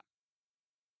hands up.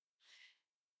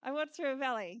 I walked through a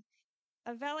valley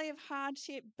of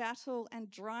hardship, battle,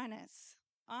 and dryness.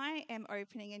 I am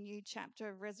opening a new chapter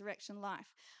of resurrection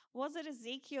life. Was it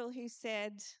Ezekiel who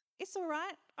said, it's all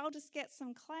right, I'll just get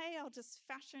some clay, I'll just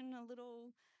fashion a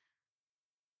little,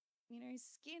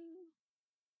 skin?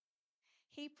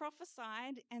 He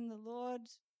prophesied and the Lord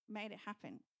made it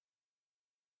happen.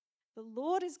 The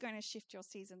Lord is going to shift your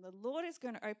season. The Lord is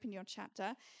going to open your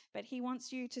chapter, but he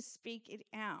wants you to speak it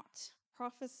out.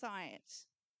 Prophesy it.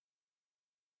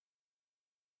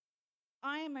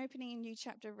 I am opening a new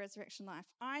chapter of resurrection life.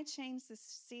 I change the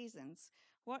seasons.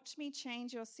 Watch me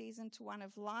change your season to one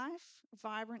of life,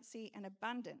 vibrancy, and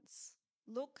abundance.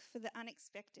 Look for the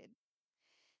unexpected.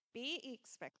 Be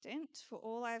expectant for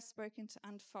all I have spoken to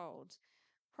unfold.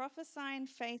 Prophesy in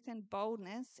faith and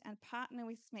boldness, and partner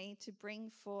with me to bring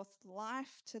forth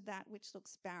life to that which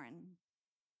looks barren.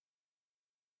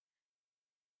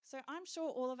 So I'm sure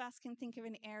all of us can think of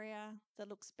an area that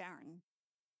looks barren.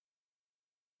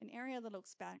 An area that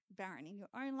looks barren in your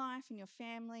own life, in your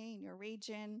family, in your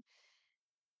region.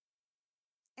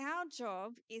 Our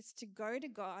job is to go to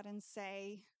God and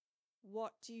say,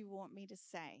 what do you want me to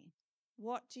say?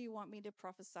 What do you want me to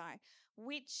prophesy?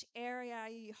 Which area are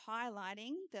you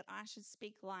highlighting that I should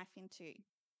speak life into?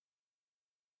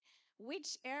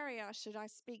 Which area should I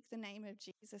speak the name of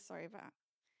Jesus over?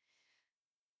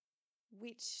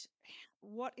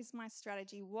 What is my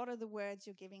strategy? What are the words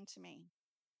you're giving to me?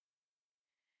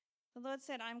 The Lord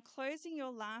said, I'm closing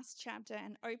your last chapter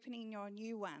and opening your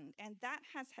new one. And that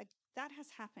has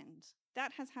happened.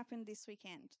 That has happened this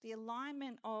weekend. The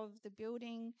alignment of the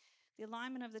building, the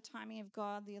alignment of the timing of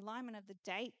God, the alignment of the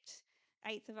date,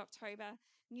 8th of October,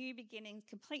 new beginnings,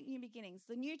 complete new beginnings.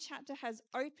 The new chapter has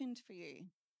opened for you.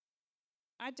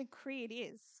 I decree it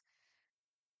is.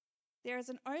 There is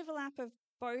an overlap of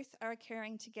both are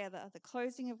occurring together, the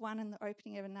closing of one and the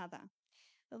opening of another.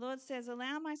 The Lord says,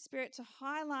 allow my spirit to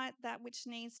highlight that which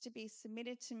needs to be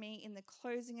submitted to me in the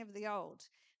closing of the old.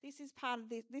 This is part of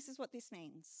this. This is what this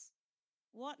means.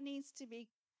 What needs to be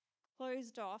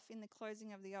closed off in the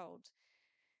closing of the old?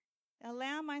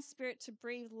 Allow my spirit to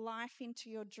breathe life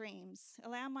into your dreams.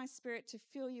 Allow my spirit to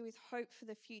fill you with hope for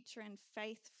the future and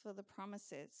faith for the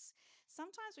promises.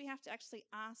 Sometimes we have to actually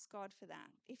ask God for that.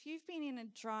 If you've been in a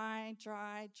dry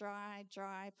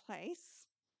place,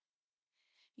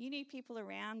 you need people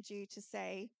around you to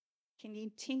say, can you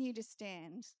continue to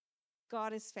stand?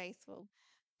 God is faithful.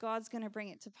 God's going to bring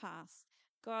it to pass.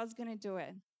 God's going to do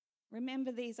it.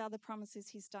 Remember these other promises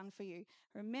he's done for you.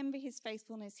 Remember his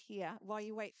faithfulness here while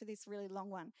you wait for this really long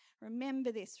one.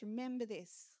 Remember this. Remember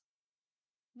this.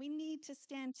 We need to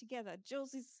stand together.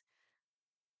 Jules is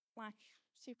like,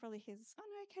 she probably hears, oh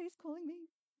no, Katie's calling me.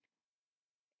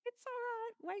 It's all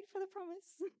right. Wait for the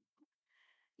promise.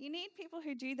 You need people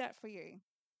who do that for you.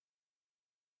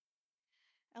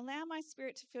 Allow my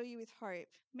spirit to fill you with hope.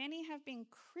 Many have been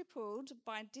crippled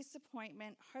by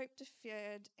disappointment, hope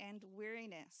deferred, and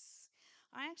weariness.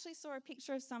 I actually saw a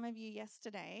picture of some of you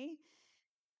yesterday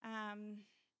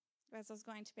as I was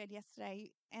going to bed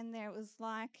yesterday, and there was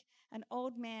like an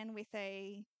old man with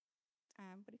a,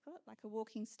 what do you call it? Like a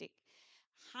walking stick,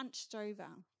 hunched over.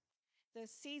 The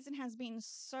season has been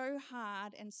so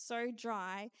hard and so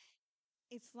dry,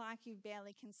 it's like you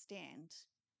barely can stand.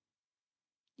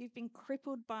 You've been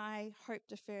crippled by hope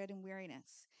deferred and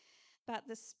weariness. But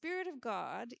the Spirit of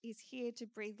God is here to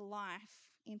breathe life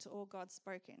into all God's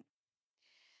spoken.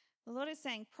 The Lord is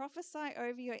saying, prophesy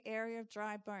over your area of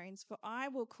dry bones, for I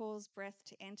will cause breath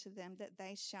to enter them, that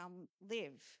they shall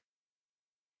live.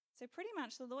 So pretty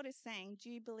much the Lord is saying,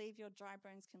 do you believe your dry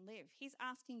bones can live? He's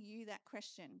asking you that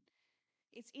question.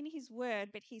 It's in his word,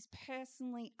 but he's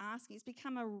personally asking. It's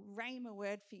become a rhema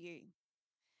word for you.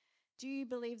 Do you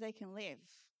believe they can live?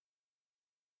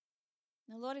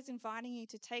 The Lord is inviting you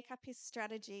to take up his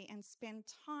strategy and spend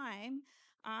time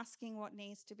asking what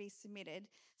needs to be submitted.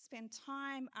 Spend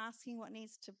time asking what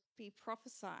needs to be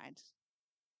prophesied.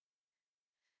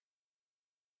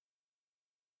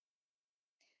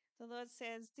 The Lord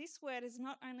says, this word is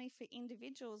not only for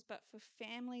individuals, but for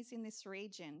families in this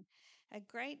region. A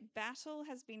great battle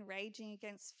has been raging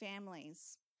against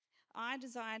families. I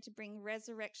desire to bring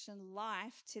resurrection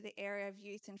life to the area of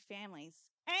youth and families.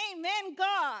 Amen,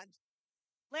 God.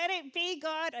 Let it be,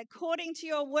 God, according to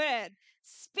your word.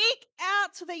 Speak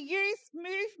out to the youth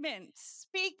movement.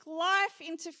 Speak life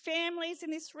into families in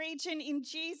this region in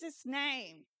Jesus'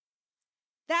 name.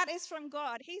 That is from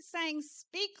God. He's saying,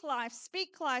 speak life,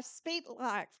 speak life, speak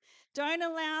life. Don't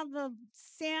allow the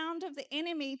sound of the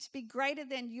enemy to be greater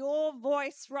than your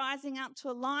voice rising up to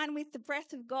align with the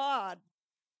breath of God.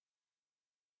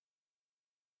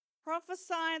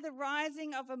 Prophesy the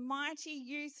rising of a mighty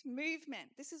youth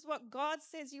movement. This is what God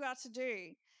says you are to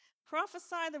do.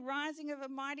 Prophesy the rising of a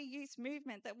mighty youth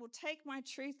movement that will take my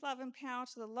truth, love, and power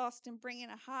to the lost and bring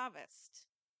in a harvest.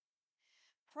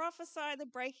 Prophesy the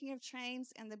breaking of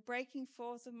chains and the breaking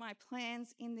forth of my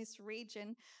plans in this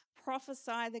region.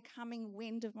 Prophesy the coming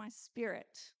wind of my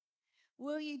spirit.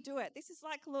 Will you do it? This is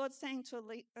like the Lord saying to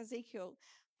Ezekiel,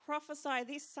 prophesy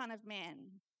this, son of man.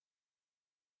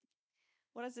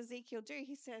 What does Ezekiel do?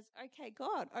 He says, okay,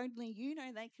 God, only you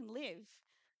know they can live.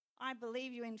 I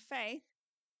believe you in faith.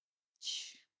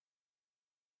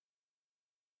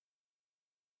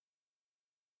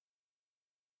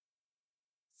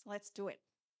 So let's do it.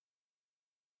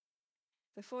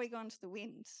 Before we go into the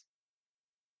wind.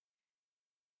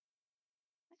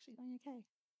 Actually going okay.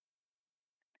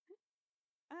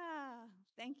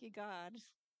 Thank you, God.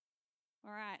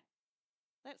 All right,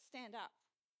 let's stand up.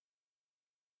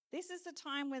 This is the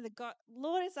time where the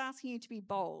Lord is asking you to be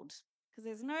bold, because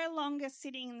there's no longer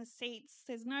sitting in the seats.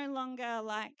 There's no longer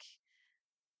like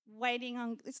waiting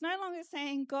on, it's no longer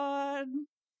saying, God,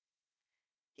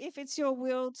 if it's your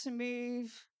will to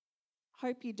move,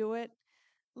 hope you do it.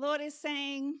 Lord is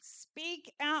saying,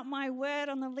 speak out my word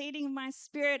on the leading of my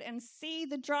spirit and see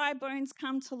the dry bones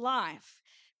come to life.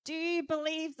 Do you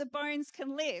believe the bones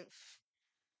can live?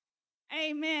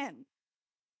 Amen.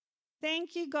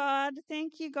 Thank you, God.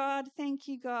 Thank you, God. Thank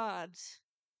you, God.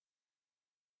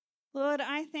 Lord,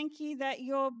 I thank you that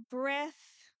your breath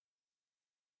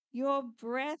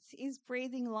is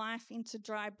breathing life into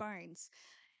dry bones.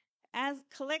 As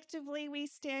collectively we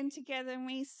stand together and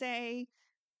we say,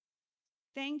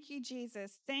 thank you,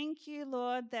 Jesus. Thank you,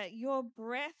 Lord, that your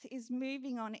breath is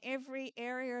moving on every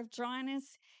area of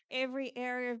dryness, every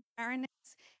area of barrenness,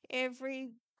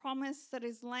 every promise that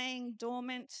is laying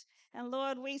dormant. And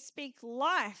Lord, we speak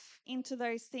life into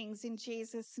those things in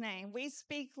Jesus' name. We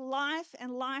speak life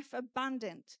and life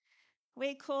abundant.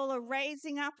 We call a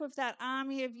raising up of that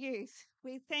army of youth.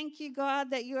 We thank you, God,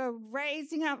 that you are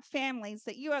raising up families,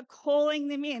 that you are calling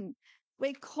them in.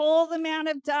 We call them out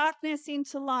of darkness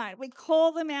into light. We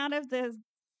call them out of the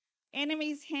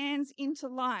enemy's hands into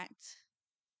light.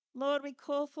 Lord, we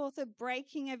call forth a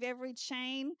breaking of every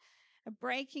chain,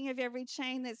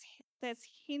 that's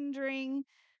hindering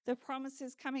the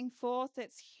promises coming forth,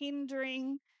 that's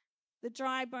hindering the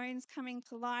dry bones coming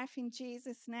to life in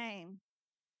Jesus' name.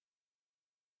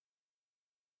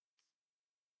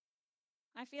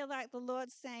 I feel like the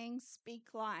Lord's saying, speak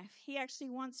life. He actually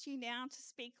wants you now to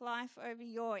speak life over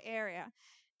your area.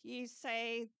 You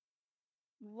say,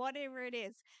 whatever it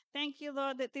is. Thank you,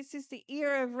 Lord, that this is the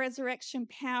era of resurrection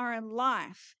power and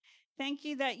life. Thank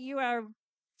you that you are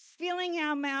filling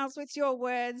our mouths with your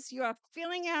words. You are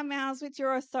filling our mouths with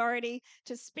your authority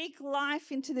to speak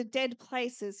life into the dead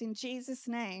places in Jesus'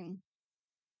 name.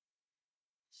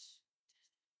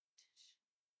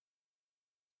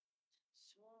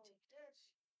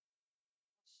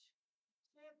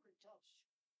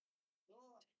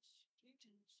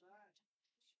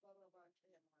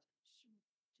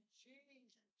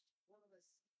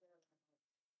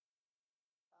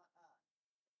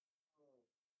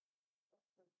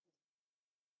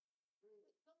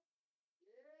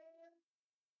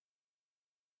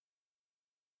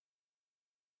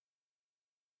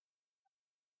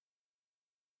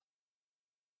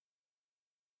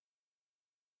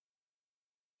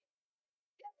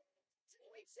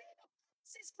 We see the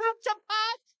promises come to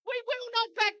pass. We will not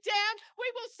back down. We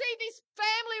will see this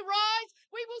family rise.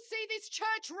 We will see this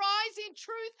church rise in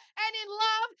truth and in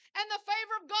love, and the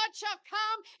favor of God shall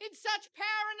come in such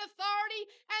power and authority,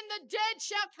 and the dead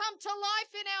shall come to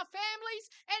life in our families,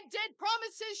 and dead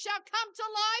promises shall come to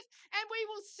life, and we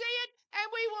will see it, and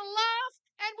we will laugh,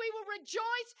 and we will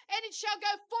rejoice, and it shall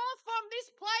go forth from this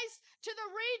place to the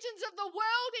regions of the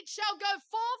world. It shall go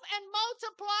forth and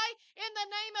multiply in the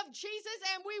name of Jesus,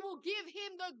 and we will give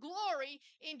him the glory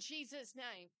in Jesus'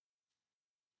 name.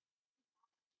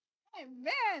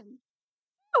 Amen.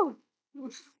 Woo. I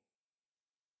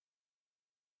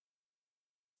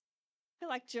feel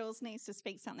like Jules needs to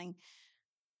speak something.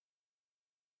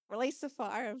 Release the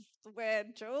fire of the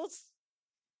word, Jules.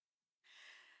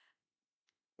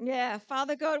 Yeah,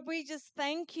 Father God, we just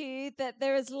thank you that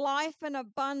there is life and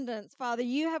abundance. Father,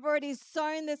 you have already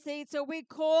sown the seed, so we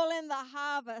call in the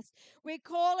harvest. We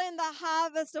call in the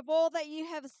harvest of all that you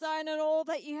have sown and all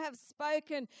that you have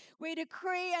spoken. We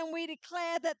decree and we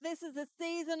declare that this is a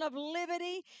season of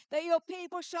liberty, that your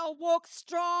people shall walk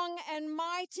strong and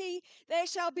mighty. They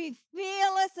shall be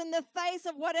fearless in the face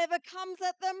of whatever comes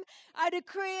at them. I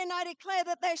decree and I declare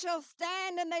that they shall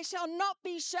stand and they shall not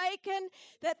be shaken,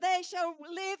 that they shall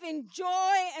live in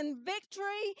joy and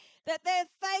victory, that their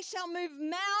faith shall move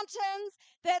mountains,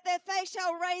 that their faith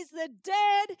shall raise the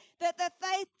dead, that their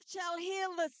faith shall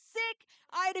heal the sick.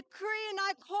 I decree and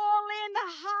I call in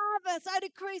the harvest. I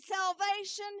decree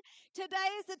salvation. Today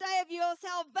is the day of your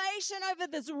salvation over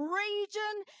this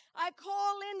region. I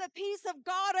call in the peace of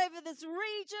God over this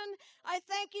region. I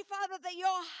thank you, Father, that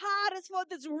your heart is for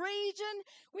this region.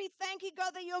 We thank you,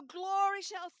 God, that your glory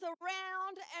shall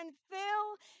surround and fill.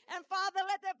 And Father,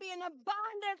 let there be an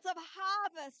abundance of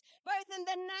harvest, both in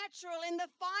the natural, in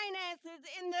the finances,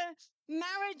 in the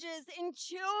marriages, in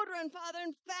children, Father,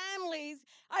 in families.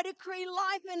 I decree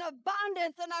life in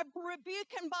abundance, and I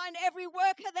rebuke and bind every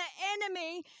work of the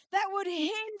enemy that would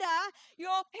hinder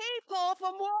your people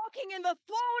from walking in the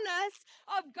fullness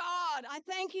of God. I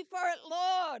thank you for it,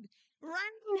 Lord.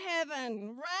 Rain,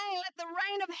 heaven, rain, let the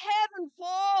rain of heaven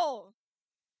fall.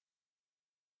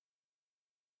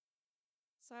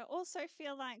 So I also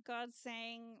feel like God's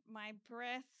saying, my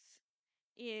breath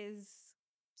is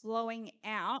blowing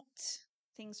out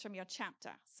things from your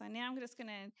chapter. So now I'm just going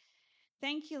to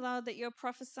thank you, Lord, that you're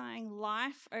prophesying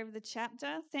life over the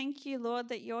chapter. Thank you, Lord,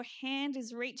 that your hand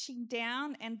is reaching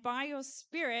down, and by your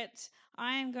Spirit,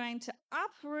 I am going to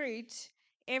uproot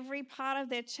every part of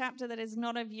their chapter that is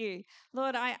not of you.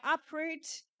 Lord, I uproot,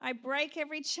 I break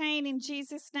every chain in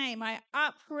Jesus' name. I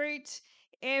uproot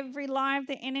every lie of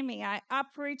the enemy. I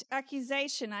uproot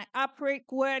accusation. I uproot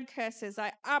word curses.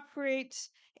 I uproot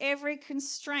every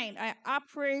constraint. I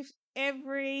uproot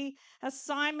every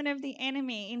assignment of the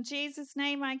enemy. In Jesus'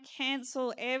 name, I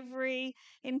cancel every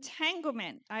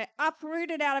entanglement. I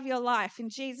uproot it out of your life in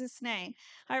Jesus' name.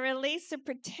 I release the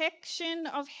protection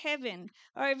of heaven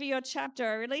over your chapter.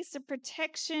 I release the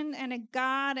protection and a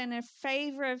guard and a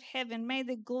favor of heaven. May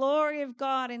the glory of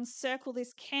God encircle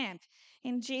this camp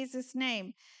in Jesus'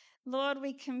 name. Lord,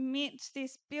 we commit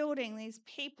this building, these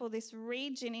people, this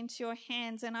region into your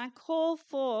hands, and I call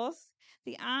forth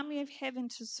the army of heaven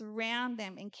to surround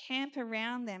them and camp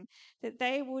around them, that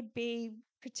they would be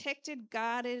protected,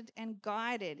 guarded, and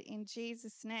guided in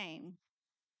Jesus' name.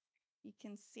 You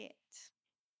can sit.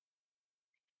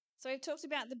 So we've talked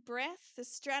about the breath, the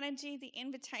strategy, the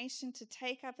invitation to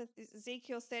take up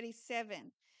Ezekiel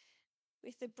 37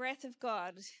 with the breath of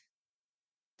God,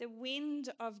 the wind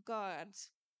of God.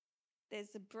 There's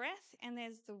the breath and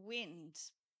there's the wind.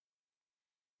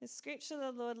 The scripture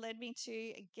the Lord led me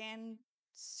to, again,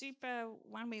 super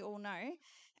one we all know,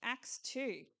 Acts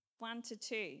 2,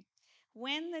 1-2.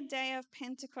 When the day of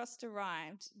Pentecost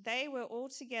arrived, they were all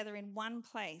together in one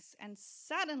place, and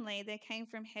suddenly there came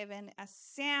from heaven a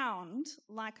sound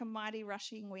like a mighty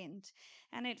rushing wind,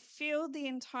 and it filled the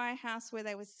entire house where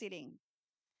they were sitting.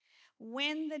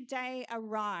 When the day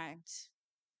arrived,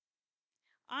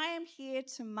 I am here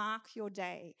to mark your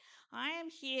day. I am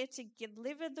here to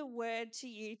deliver the word to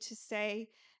you to say,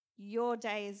 your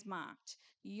day is marked.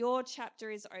 Your chapter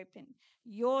is open.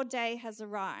 Your day has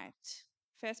arrived.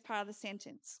 First part of the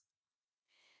sentence.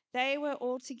 They were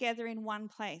all together in one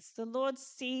place. The Lord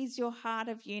sees your heart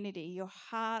of unity, your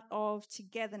heart of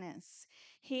togetherness.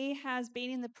 He has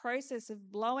been in the process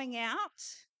of blowing out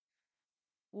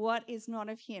what is not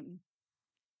of Him.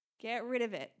 Get rid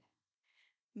of it.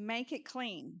 Make it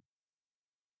clean.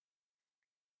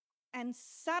 And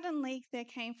suddenly there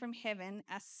came from heaven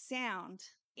a sound.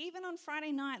 Even on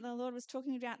Friday night, the Lord was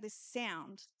talking about this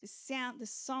sound, the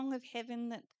song of heaven,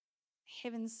 that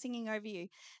heaven's singing over you,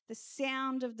 the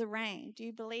sound of the rain. Do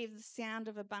you believe the sound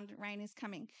of abundant rain is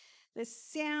coming? The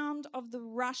sound of the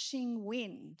rushing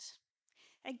wind.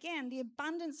 Again, the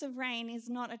abundance of rain is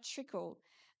not a trickle.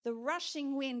 The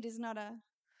rushing wind is not a.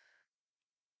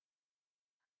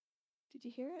 Did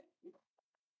you hear it?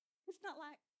 It's not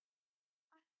like.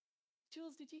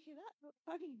 Jules, did you hear that?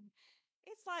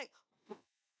 It's like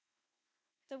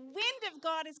the wind of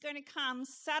God is going to come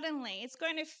suddenly. It's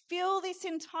going to fill this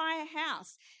entire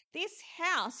house. This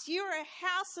house, you're a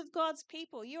house of God's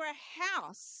people. You're a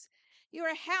house. You're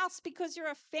a house because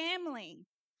you're a family.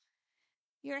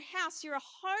 You're a house. You're a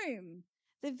home.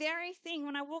 The very thing,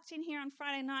 when I walked in here on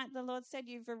Friday night, the Lord said,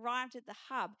 you've arrived at the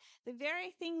hub. The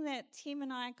very thing that Tim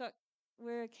and I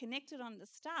were connected on at the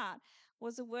start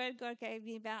was a word God gave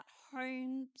me about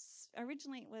homes.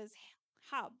 Originally it was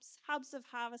hubs of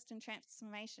harvest and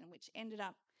transformation, which ended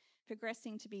up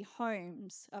progressing to be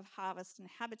homes of harvest and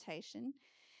habitation.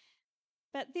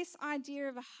 But this idea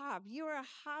of a hub, you are a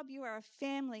hub, you are a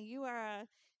family, you are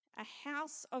a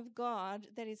house of God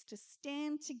that is to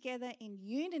stand together in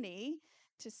unity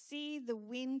to see the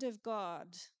wind of God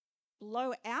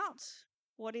blow out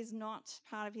what is not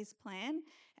part of His plan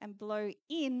and blow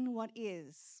in what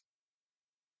is.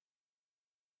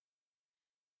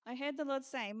 I heard the Lord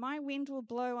say, my wind will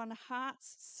blow on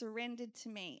hearts surrendered to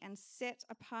me and set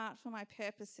apart for my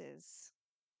purposes.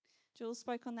 Jules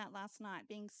spoke on that last night,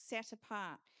 being set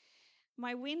apart.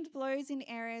 My wind blows in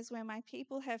areas where my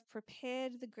people have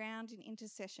prepared the ground in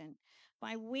intercession.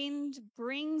 My wind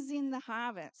brings in the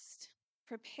harvest.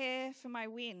 Prepare for my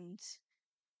wind.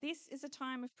 This is a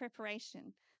time of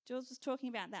preparation. Jules was talking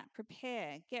about that.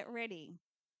 Prepare, get ready.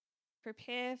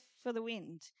 Prepare for the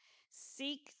wind.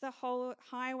 Seek the whole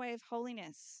highway of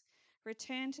holiness.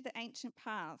 Return to the ancient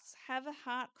paths. Have a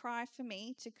heart cry for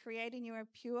me to create in you a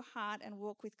pure heart and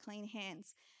walk with clean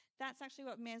hands. That's actually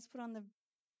what Mez put on the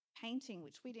painting,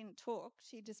 which we didn't talk.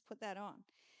 She just put that on.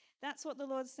 That's what the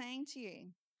Lord's saying to you.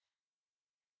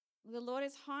 The Lord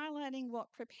is highlighting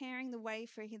what preparing the way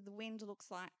for the wind looks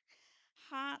like.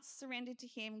 Hearts surrendered to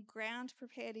Him, ground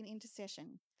prepared in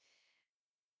intercession.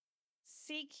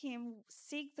 Seek Him,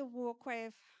 seek the walkway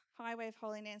of highway of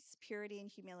holiness, purity, and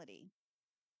humility.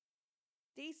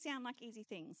 These sound like easy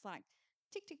things, like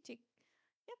tick, tick, tick.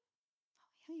 Yep,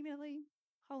 humility,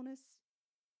 wholeness,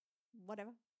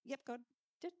 whatever. Yep, God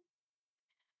did.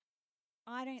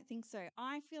 I don't think so.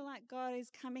 I feel like God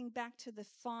is coming back to the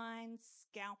fine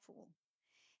scalpel.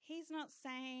 He's not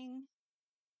saying,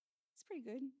 it's pretty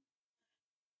good.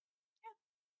 Yeah,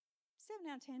 7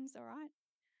 out of 10 is all right.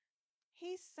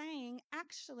 He's saying,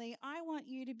 actually, I want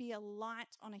you to be a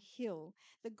light on a hill.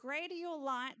 The greater your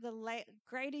light, the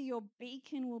greater your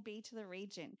beacon will be to the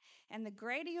region. And the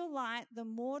greater your light, the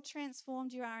more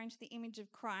transformed you are into the image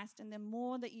of Christ and the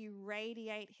more that you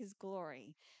radiate his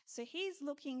glory. So he's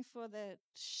looking for the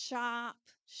sharp,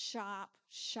 sharp,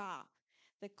 sharp,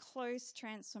 the close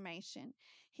transformation.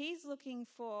 He's looking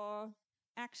for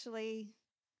actually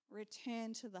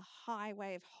return to the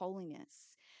highway of holiness.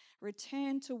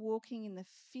 Return to walking in the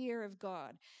fear of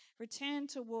God. Return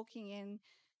to walking in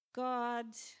God,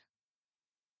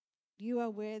 you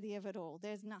are worthy of it all.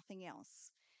 There's nothing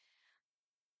else.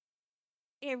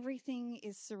 Everything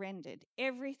is surrendered.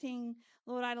 Everything,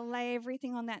 Lord, I lay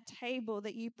everything on that table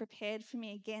that you prepared for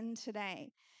me again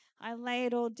today. I lay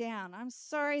it all down. I'm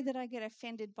sorry that I get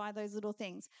offended by those little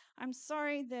things. I'm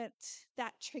sorry that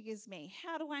that triggers me.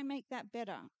 How do I make that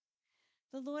better?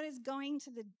 The Lord is going to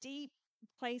the deep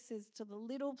places, to the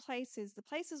little places, the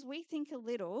places we think are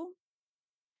little,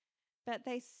 but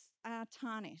they are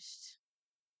tarnished.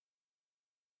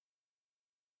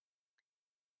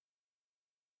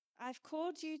 I've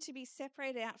called you to be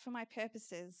separated out for my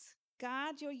purposes.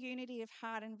 Guard your unity of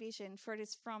heart and vision, for it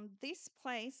is from this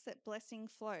place that blessing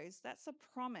flows. That's a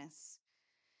promise.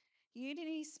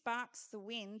 Unity sparks the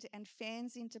wind and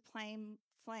fans into flame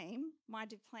my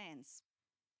plans.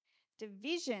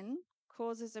 Division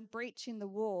causes a breach in the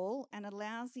wall and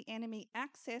allows the enemy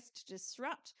access to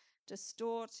disrupt,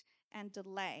 distort, and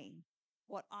delay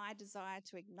what I desire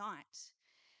to ignite.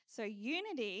 So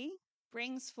unity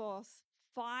brings forth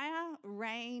fire,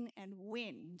 rain, and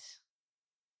wind.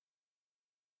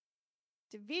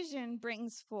 Division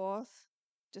brings forth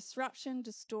disruption,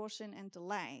 distortion, and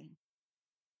delay.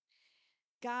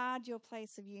 Guard your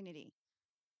place of unity.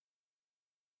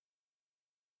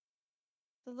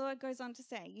 The Lord goes on to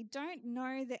say, you don't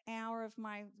know the hour of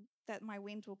that my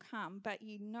wind will come, but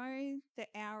you know the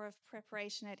hour of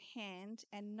preparation at hand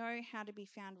and know how to be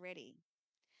found ready.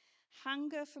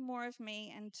 Hunger for more of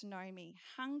me and to know me.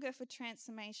 Hunger for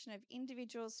transformation of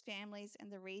individuals, families,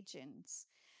 and the regions.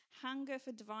 Hunger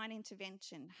for divine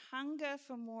intervention. Hunger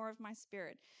for more of my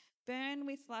spirit. Burn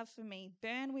with love for me.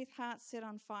 Burn with hearts set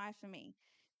on fire for me.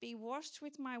 Be washed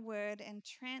with my word and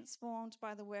transformed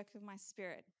by the work of my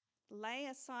spirit. Lay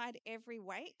aside every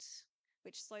weight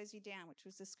which slows you down, which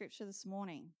was the scripture this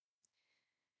morning.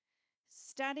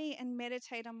 Study and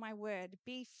meditate on my word.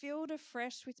 Be filled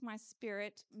afresh with my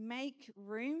spirit. Make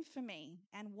room for me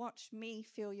and watch me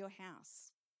fill your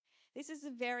house. This is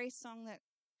the very song that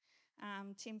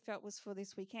Tim felt was for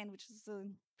this weekend, which was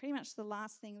pretty much the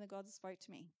last thing that God spoke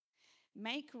to me.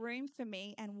 Make room for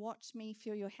me and watch me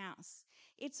fill your house.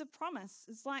 It's a promise.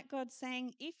 It's like God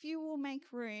saying, if you will make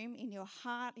room in your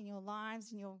heart, in your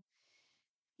lives,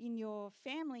 in your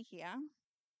family here,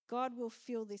 God will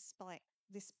fill this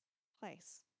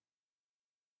place.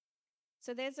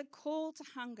 So there's a call to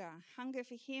hunger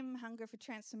for him, hunger for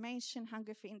transformation,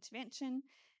 hunger for intervention.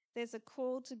 There's a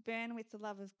call to burn with the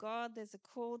love of God. There's a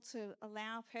call to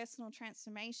allow personal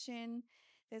transformation.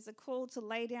 There's a call to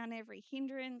lay down every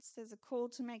hindrance. There's a call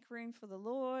to make room for the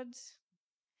Lord.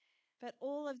 But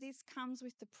all of this comes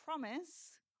with the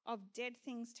promise of dead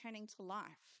things turning to life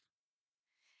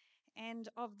and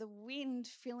of the wind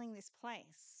filling this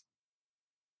place.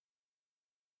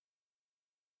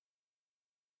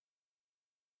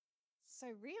 So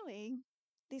really,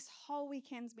 this whole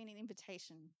weekend's been an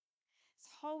invitation. This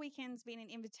whole weekend's been an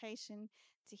invitation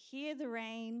to hear the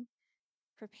rain,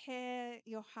 prepare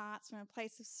your hearts from a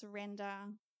place of surrender,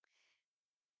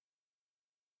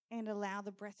 and allow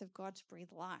the breath of God to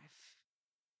breathe life.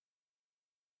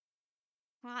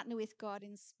 Partner with God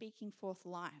in speaking forth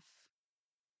life.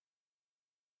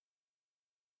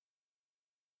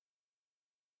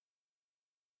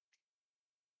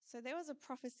 So there was a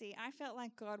prophecy. I felt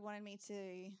like God wanted me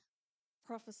to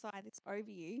prophesy this over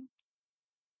you.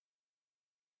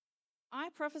 I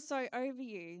prophesy over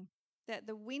you that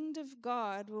the wind of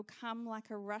God will come like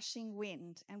a rushing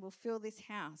wind and will fill this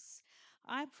house.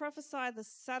 I prophesy the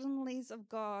suddenlies of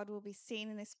God will be seen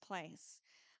in this place.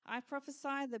 I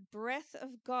prophesy the breath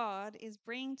of God is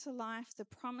bringing to life the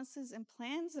promises and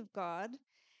plans of God,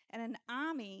 and an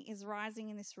army is rising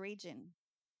in this region.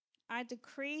 I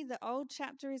decree the old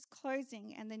chapter is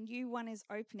closing and the new one is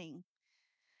opening.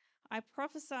 I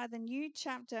prophesy the new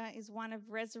chapter is one of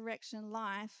resurrection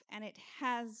life and it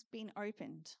has been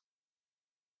opened.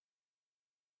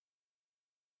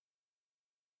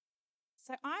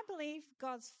 So I believe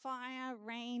God's fire,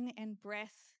 rain, and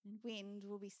breath and wind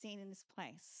will be seen in this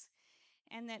place.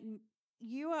 And that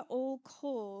you are all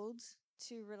called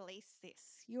to release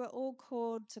this. You are all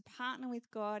called to partner with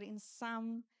God in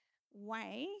some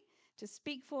way, to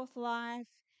speak forth life,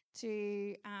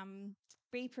 to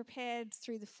be prepared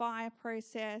through the fire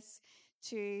process,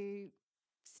 to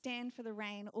stand for the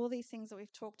rain, all these things that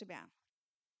we've talked about.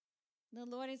 The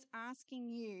Lord is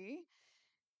asking you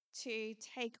to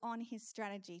take on his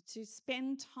strategy, to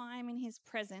spend time in his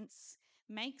presence,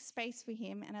 make space for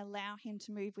him, and allow him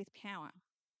to move with power.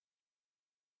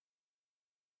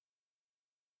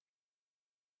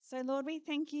 So, Lord, we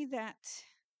thank you that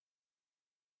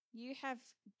you have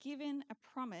given a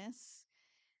promise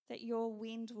that your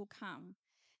wind will come,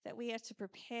 that we are to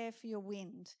prepare for your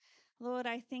wind. Lord,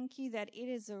 I thank you that it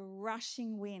is a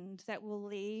rushing wind that will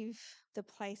leave the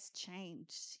place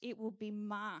changed. It will be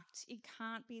marked. It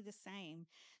can't be the same.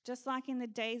 Just like in the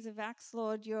days of Acts,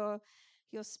 Lord, your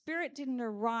spirit didn't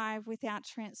arrive without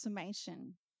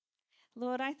transformation.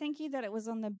 Lord, I thank you that it was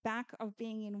on the back of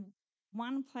being in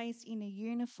one place, in a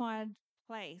unified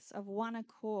place of one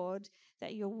accord,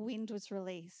 that your wind was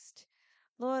released.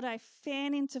 Lord, I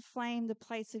fan into flame the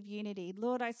place of unity.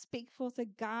 Lord, I speak forth a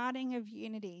guarding of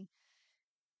unity.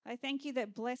 I thank you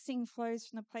that blessing flows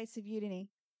from the place of unity.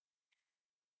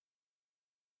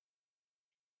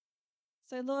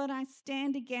 So, Lord, I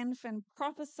stand again and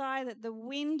prophesy that the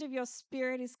wind of your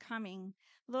spirit is coming.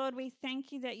 Lord, we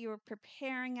thank you that you are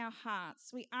preparing our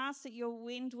hearts. We ask that your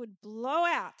wind would blow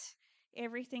out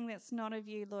everything that's not of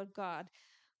you, Lord God.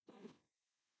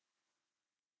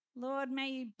 Lord, may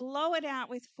you blow it out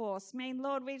with force. May,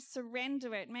 Lord, we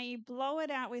surrender it. May you blow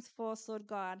it out with force, Lord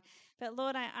God. But,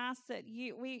 Lord, I ask that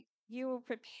you will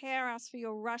prepare us for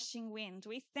your rushing wind.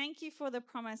 We thank you for the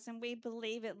promise and we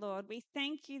believe it, Lord. We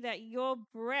thank you that your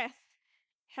breath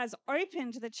has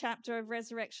opened the chapter of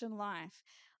resurrection life.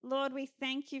 Lord, we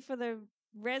thank you for the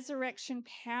resurrection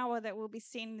power that will be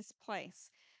seen in this place.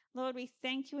 Lord, we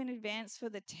thank you in advance for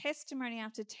the testimony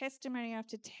after testimony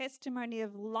after testimony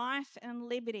of life and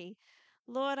liberty.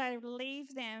 Lord, I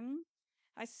leave them.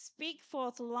 I speak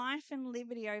forth life and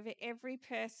liberty over every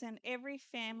person, every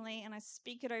family, and I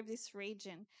speak it over this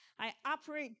region. I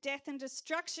uproot death and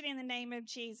destruction in the name of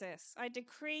Jesus. I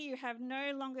decree you have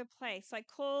no longer place. I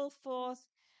call forth,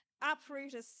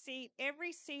 uproot a seed,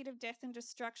 every seed of death and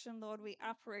destruction, Lord, we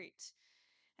uproot.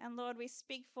 And Lord, we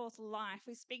speak forth life.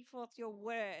 We speak forth your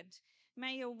word.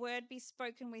 May your word be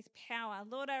spoken with power.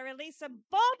 Lord, I release a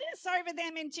boldness over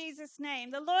them in Jesus'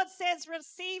 name. The Lord says,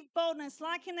 receive boldness.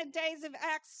 Like in the days of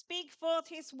Acts, speak forth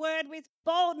his word with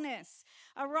boldness.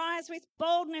 Arise with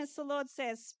boldness, the Lord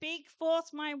says. Speak forth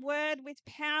my word with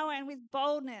power and with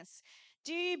boldness.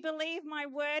 Do you believe my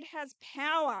word has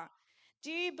power?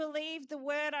 Do you believe the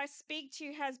word I speak to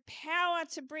you has power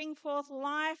to bring forth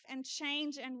life and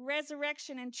change and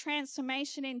resurrection and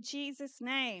transformation in Jesus'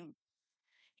 name?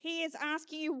 He is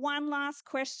asking you one last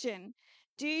question.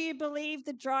 Do you believe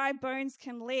the dry bones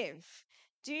can live?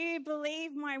 Do you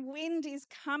believe my wind is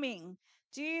coming?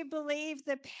 Do you believe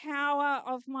the power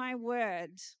of my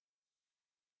word?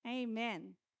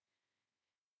 Amen.